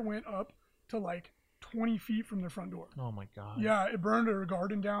fire went up to like 20 feet from their front door. Oh my God. Yeah, it burned her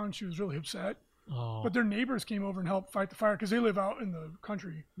garden down. She was really upset. Oh. But their neighbors came over and helped fight the fire because they live out in the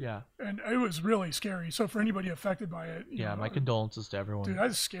country. Yeah. And it was really scary. So for anybody affected by it, my condolences to everyone. dude,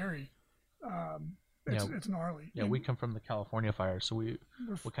 that's scary. It's gnarly. Yeah, and we come from the California fire, so we're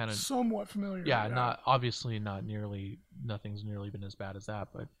kind of somewhat familiar. Yeah, with not obviously not nearly. Nothing's nearly been as bad as that,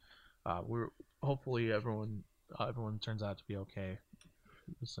 but we're hopefully everyone turns out to be okay.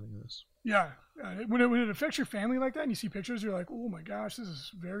 Listening to this. Yeah, when it affects your family like that, and you see pictures, you're like, oh my gosh, this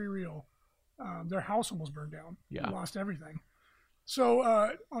is very real. Their house almost burned down. Yeah, they lost everything. So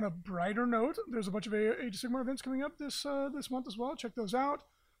on a brighter note, there's a bunch of Age of Sigmar events coming up this month as well. Check those out.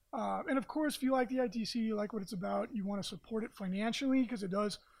 And of course, if you like the ITC, you like what it's about, you want to support it financially because it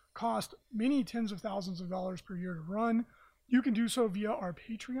does cost many tens of thousands of dollars per year to run. You can do so via our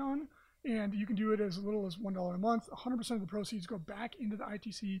Patreon, and you can do it as little as $1 a month. 100% of the proceeds go back into the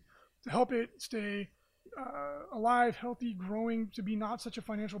ITC to help it stay alive, healthy, growing, to be not such a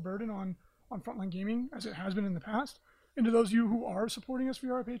financial burden on Frontline Gaming as it has been in the past. And to those of you who are supporting us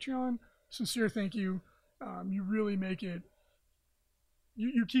via our Patreon, sincere thank you. You really make it,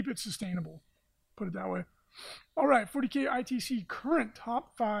 you keep it sustainable, put it that way. All right, 40K ITC current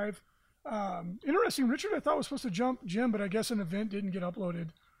top 5. Interesting, Richard, I thought was supposed to jump Jim, but I guess an event didn't get uploaded.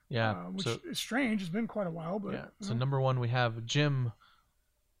 Yeah, which is strange. It's been quite a while, but yeah. So number 1, we have Jim.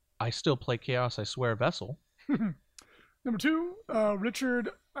 I still play Chaos, I swear, Vessel. Number 2, Richard.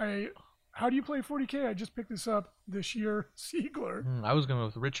 How do you play 40K? I just picked this up this year. Siegler. I was going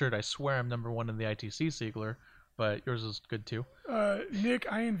with Richard. I swear I'm number 1 in the ITC Siegler, but yours is good too.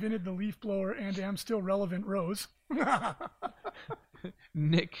 Nick, I invented the leaf blower and am still relevant. Rose.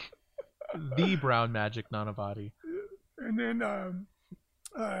 Nick, the brown magic Nanavati. And then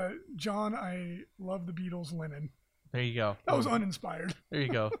John, I love the Beatles. Lennon. There you go. That was uninspired. There you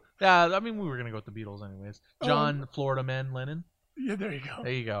go. Yeah, I mean, we were going to go with the Beatles anyways. John, Florida Man, Lennon. Yeah, there you go.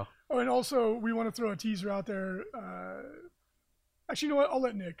 There you go. Oh, and also, we want to throw a teaser out there. Actually, you know what? I'll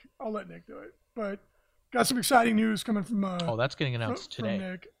let Nick do it. But got some exciting news coming from... that's getting announced today. From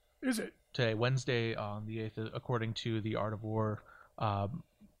Nick. Is it? Today, Wednesday on the 8th, according to the Art of War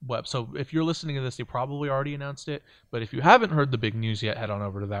web. So if you're listening to this, they probably already announced it. But if you haven't heard the big news yet, head on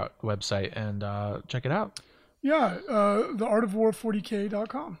over to that website and check it out. Yeah,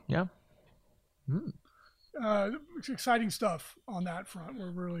 theartofwar40k.com. Yeah. It's exciting stuff on that front. We're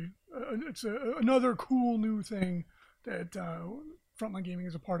really it's another cool new thing that Frontline Gaming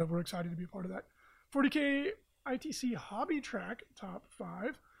is a part of. We're excited to be a part of that. 40K ITC Hobby Track top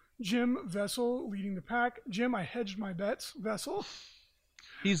 5. Jim Vessel leading the pack. Jim, I hedged my bets. Vessel.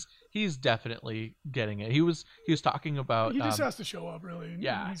 He's definitely getting it. He was talking about. He just has to show up, really.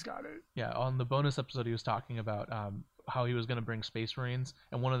 Yeah, he's got it. Yeah, on the bonus episode, he was talking about how he was going to bring Space Marines,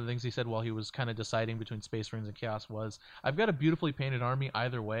 and one of the things he said while he was kind of deciding between Space Marines and Chaos was, "I've got a beautifully painted army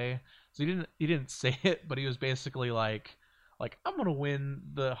either way." So he didn't say it, but he was basically like I'm going to win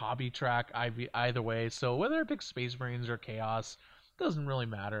the hobby track either way. So whether I pick Space Marines or Chaos doesn't really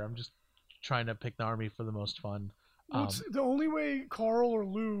matter. I'm just trying to pick the army for the most fun. The only way Carl or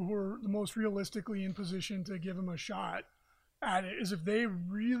Lou, who are the most realistically in position to give him a shot at it, is if they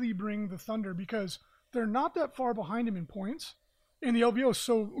really bring the Thunder, because they're not that far behind him in points, and the LVO is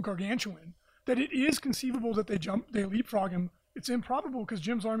so gargantuan that it is conceivable that they leapfrog him. It's improbable because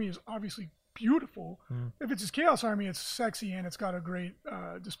Jim's army is obviously beautiful. If it's his Chaos army, it's sexy and it's got a great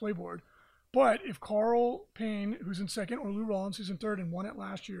display board. But if Carl Payne, who's in second, or Lou Rollins, who's in third and won it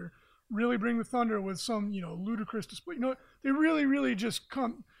last year, really bring the Thunder with some, ludicrous display. They really, really just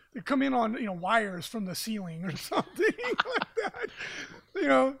come in on, wires from the ceiling or something like that.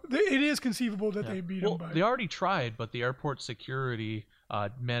 It is conceivable that they beat him. They already tried, but the airport security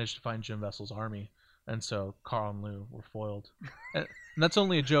managed to find Jim Vessel's army, and so Carl and Lou were foiled. And that's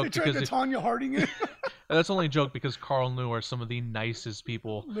only a joke they tried to Tanya Harding it. That's only a joke because Carl and Lou are some of the nicest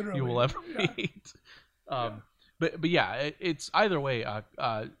people you will ever meet. But yeah, it's either way.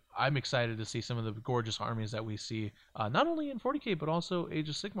 I'm excited to see some of the gorgeous armies that we see, not only in 40K, but also Age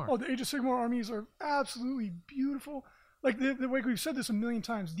of Sigmar. Oh, the Age of Sigmar armies are absolutely beautiful. Like the way we've said this a million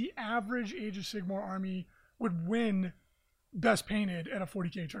times, the average Age of Sigmar army would win best painted at a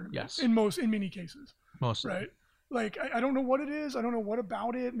 40K tournament. Yes. In many cases. Mostly. Right. Like, I don't know what it is. I don't know what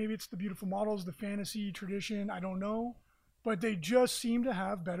about it. Maybe it's the beautiful models, the fantasy tradition. I don't know. But they just seem to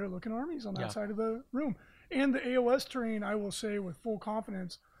have better looking armies on that side of the room. And the AOS terrain, I will say with full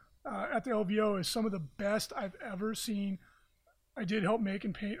confidence, at the LVO is some of the best I've ever seen. I did help make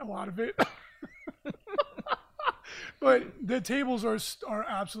and paint a lot of it. But the tables are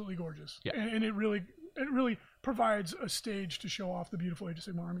absolutely gorgeous. Yeah. And it really provides a stage to show off the beautiful Age of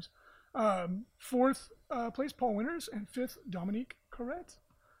Sigmar armies. Fourth place, Paul Winters, and fifth, Dominique Corrette.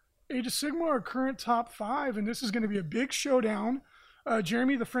 Age of Sigmar current top 5, and this is going to be a big showdown.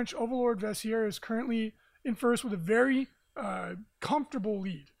 Jeremy, the French Overlord Vessier, is currently in first with a very comfortable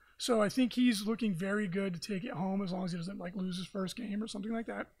lead. So I think he's looking very good to take it home as long as he doesn't like lose his first game or something like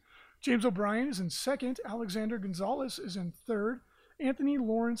that. James O'Brien is in second. Alexander Gonzalez is in third. Anthony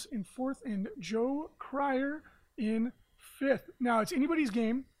Lawrence in fourth, and Joe Cryer in fifth. Now, it's anybody's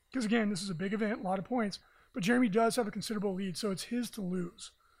game, because again, this is a big event, a lot of points, but Jeremy does have a considerable lead, so it's his to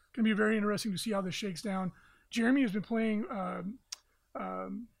lose. It's going to be very interesting to see how this shakes down. Jeremy has been playing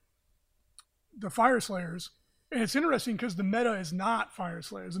the Fire Slayers, and it's interesting because the meta is not Fire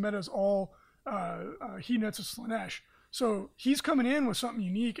Slayers. The meta is all Hedonists of Slaanesh. So he's coming in with something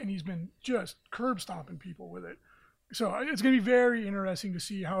unique, and he's been just curb stomping people with it. So it's going to be very interesting to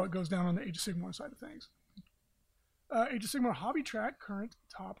see how it goes down on the Age of Sigmar side of things. Age of Sigmar Hobby Track, current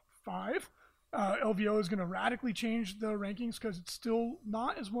top 5. LVO is going to radically change the rankings because it's still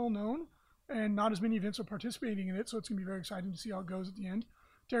not as well known, and not as many events are participating in it, so it's going to be very exciting to see how it goes at the end.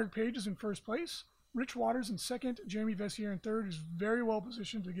 Derek Page is in first place. Rich Waters in second. Jeremy Vessier in third, is very well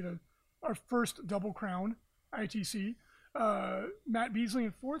positioned to get our first double crown ITC. Matt Beasley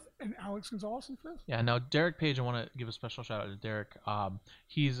in fourth, and Alex Gonzalez in fifth. Yeah, now Derek Page, I want to give a special shout out to Derek.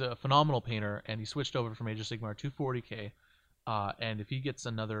 He's a phenomenal painter, and he switched over from Age of Sigmar to 40K. And if he gets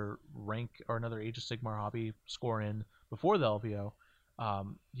another rank or another Age of Sigmar hobby score in before the LVO,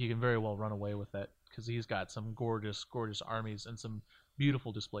 he can very well run away with it because he's got some gorgeous, gorgeous armies and some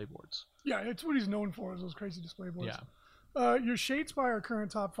beautiful display boards. Yeah, it's what he's known for, is those crazy display boards. Yeah. Your Shadespire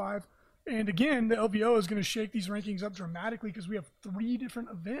current top 5. And again, the LVO is going to shake these rankings up dramatically because we have 3 different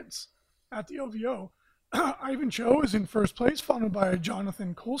events at the LVO. Ivan Cho is in first place, followed by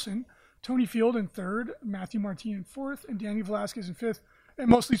Jonathan Colson. Tony Field in third, Matthew Martin in fourth, and Danny Velasquez in fifth. And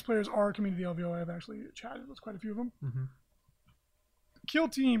most of these players are coming to the LVO. I've actually chatted with quite a few of them. Mm-hmm. Kill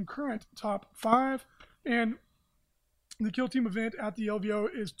Team current top 5. And the Kill Team event at the LVO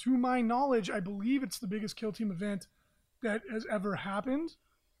is, to my knowledge, I believe it's the biggest Kill Team event that has ever happened.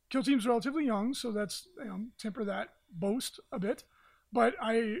 Kill Team's relatively young, so that's, temper that boast a bit. But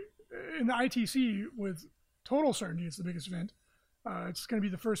in the ITC, with total certainty, it's the biggest event. It's going to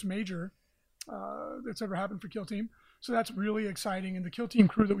be the first major that's ever happened for Kill Team. So that's really exciting. And the Kill Team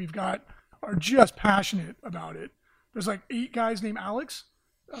crew that we've got are just passionate about it. There's like 8 guys named Alex,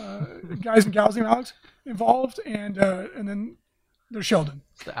 guys and gals named Alex involved, and then there's Sheldon.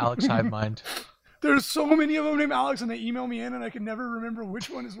 It's the Alex hive mind. There's so many of them named Alex, and they email me in, and I can never remember which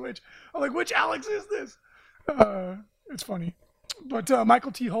one is which. I'm like, which Alex is this? It's funny. But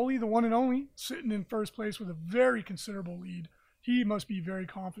Michael T. Holy, the one and only, sitting in first place with a very considerable lead. He must be very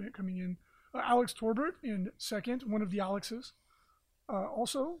confident coming in. Alex Torbert in second, one of the Alexes.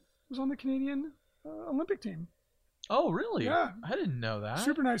 Also was on the Canadian Olympic team. Oh, really? Yeah. I didn't know that.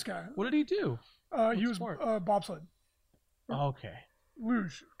 Super nice guy. What did he do? He was bobsled. Okay.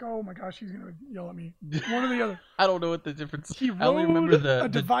 Luge. Oh my gosh, he's going to yell at me. One or the other. I don't know what the difference is. He rode I only remember a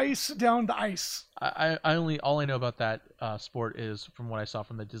device down the ice. All I know about that sport is from what I saw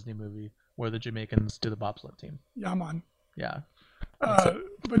from the Disney movie where the Jamaicans do the bobsled team. Yeah, man. Yeah.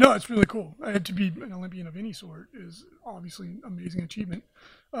 But no, it's really cool. To be an Olympian of any sort is obviously an amazing achievement.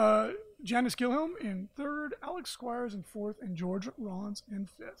 Janice Gilhelm in third, Alex Squires in fourth, and George Rollins in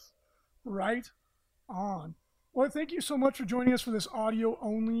fifth. Right on. Well, thank you so much for joining us for this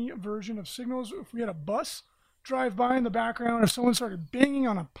audio-only version of Signals. If we had a bus drive by in the background, or someone started banging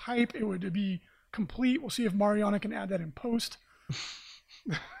on a pipe, it would be complete. We'll see if Mariana can add that in post.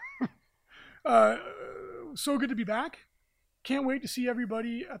 So good to be back. Can't wait to see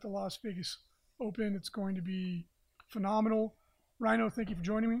everybody at the Las Vegas Open. It's going to be phenomenal. Rhino, thank you for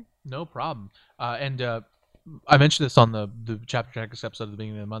joining me. No problem. And I mentioned this on the Chapter Tactics episode at the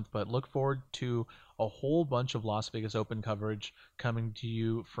beginning of the month, but look forward to a whole bunch of Las Vegas Open coverage coming to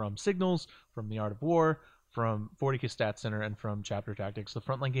you from Signals, from The Art of War, from 40K Stat Center, and from Chapter Tactics. The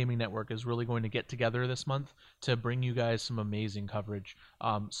Frontline Gaming Network is really going to get together this month to bring you guys some amazing coverage.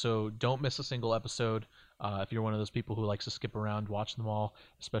 So don't miss a single episode if you're one of those people who likes to skip around, watch them all,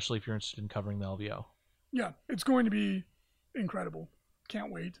 especially if you're interested in covering the LVO. Yeah, it's going to be incredible.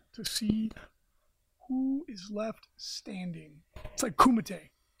 Can't wait to see who is left standing. It's like Kumite.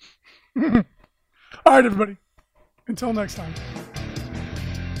 All right, everybody. Until next time.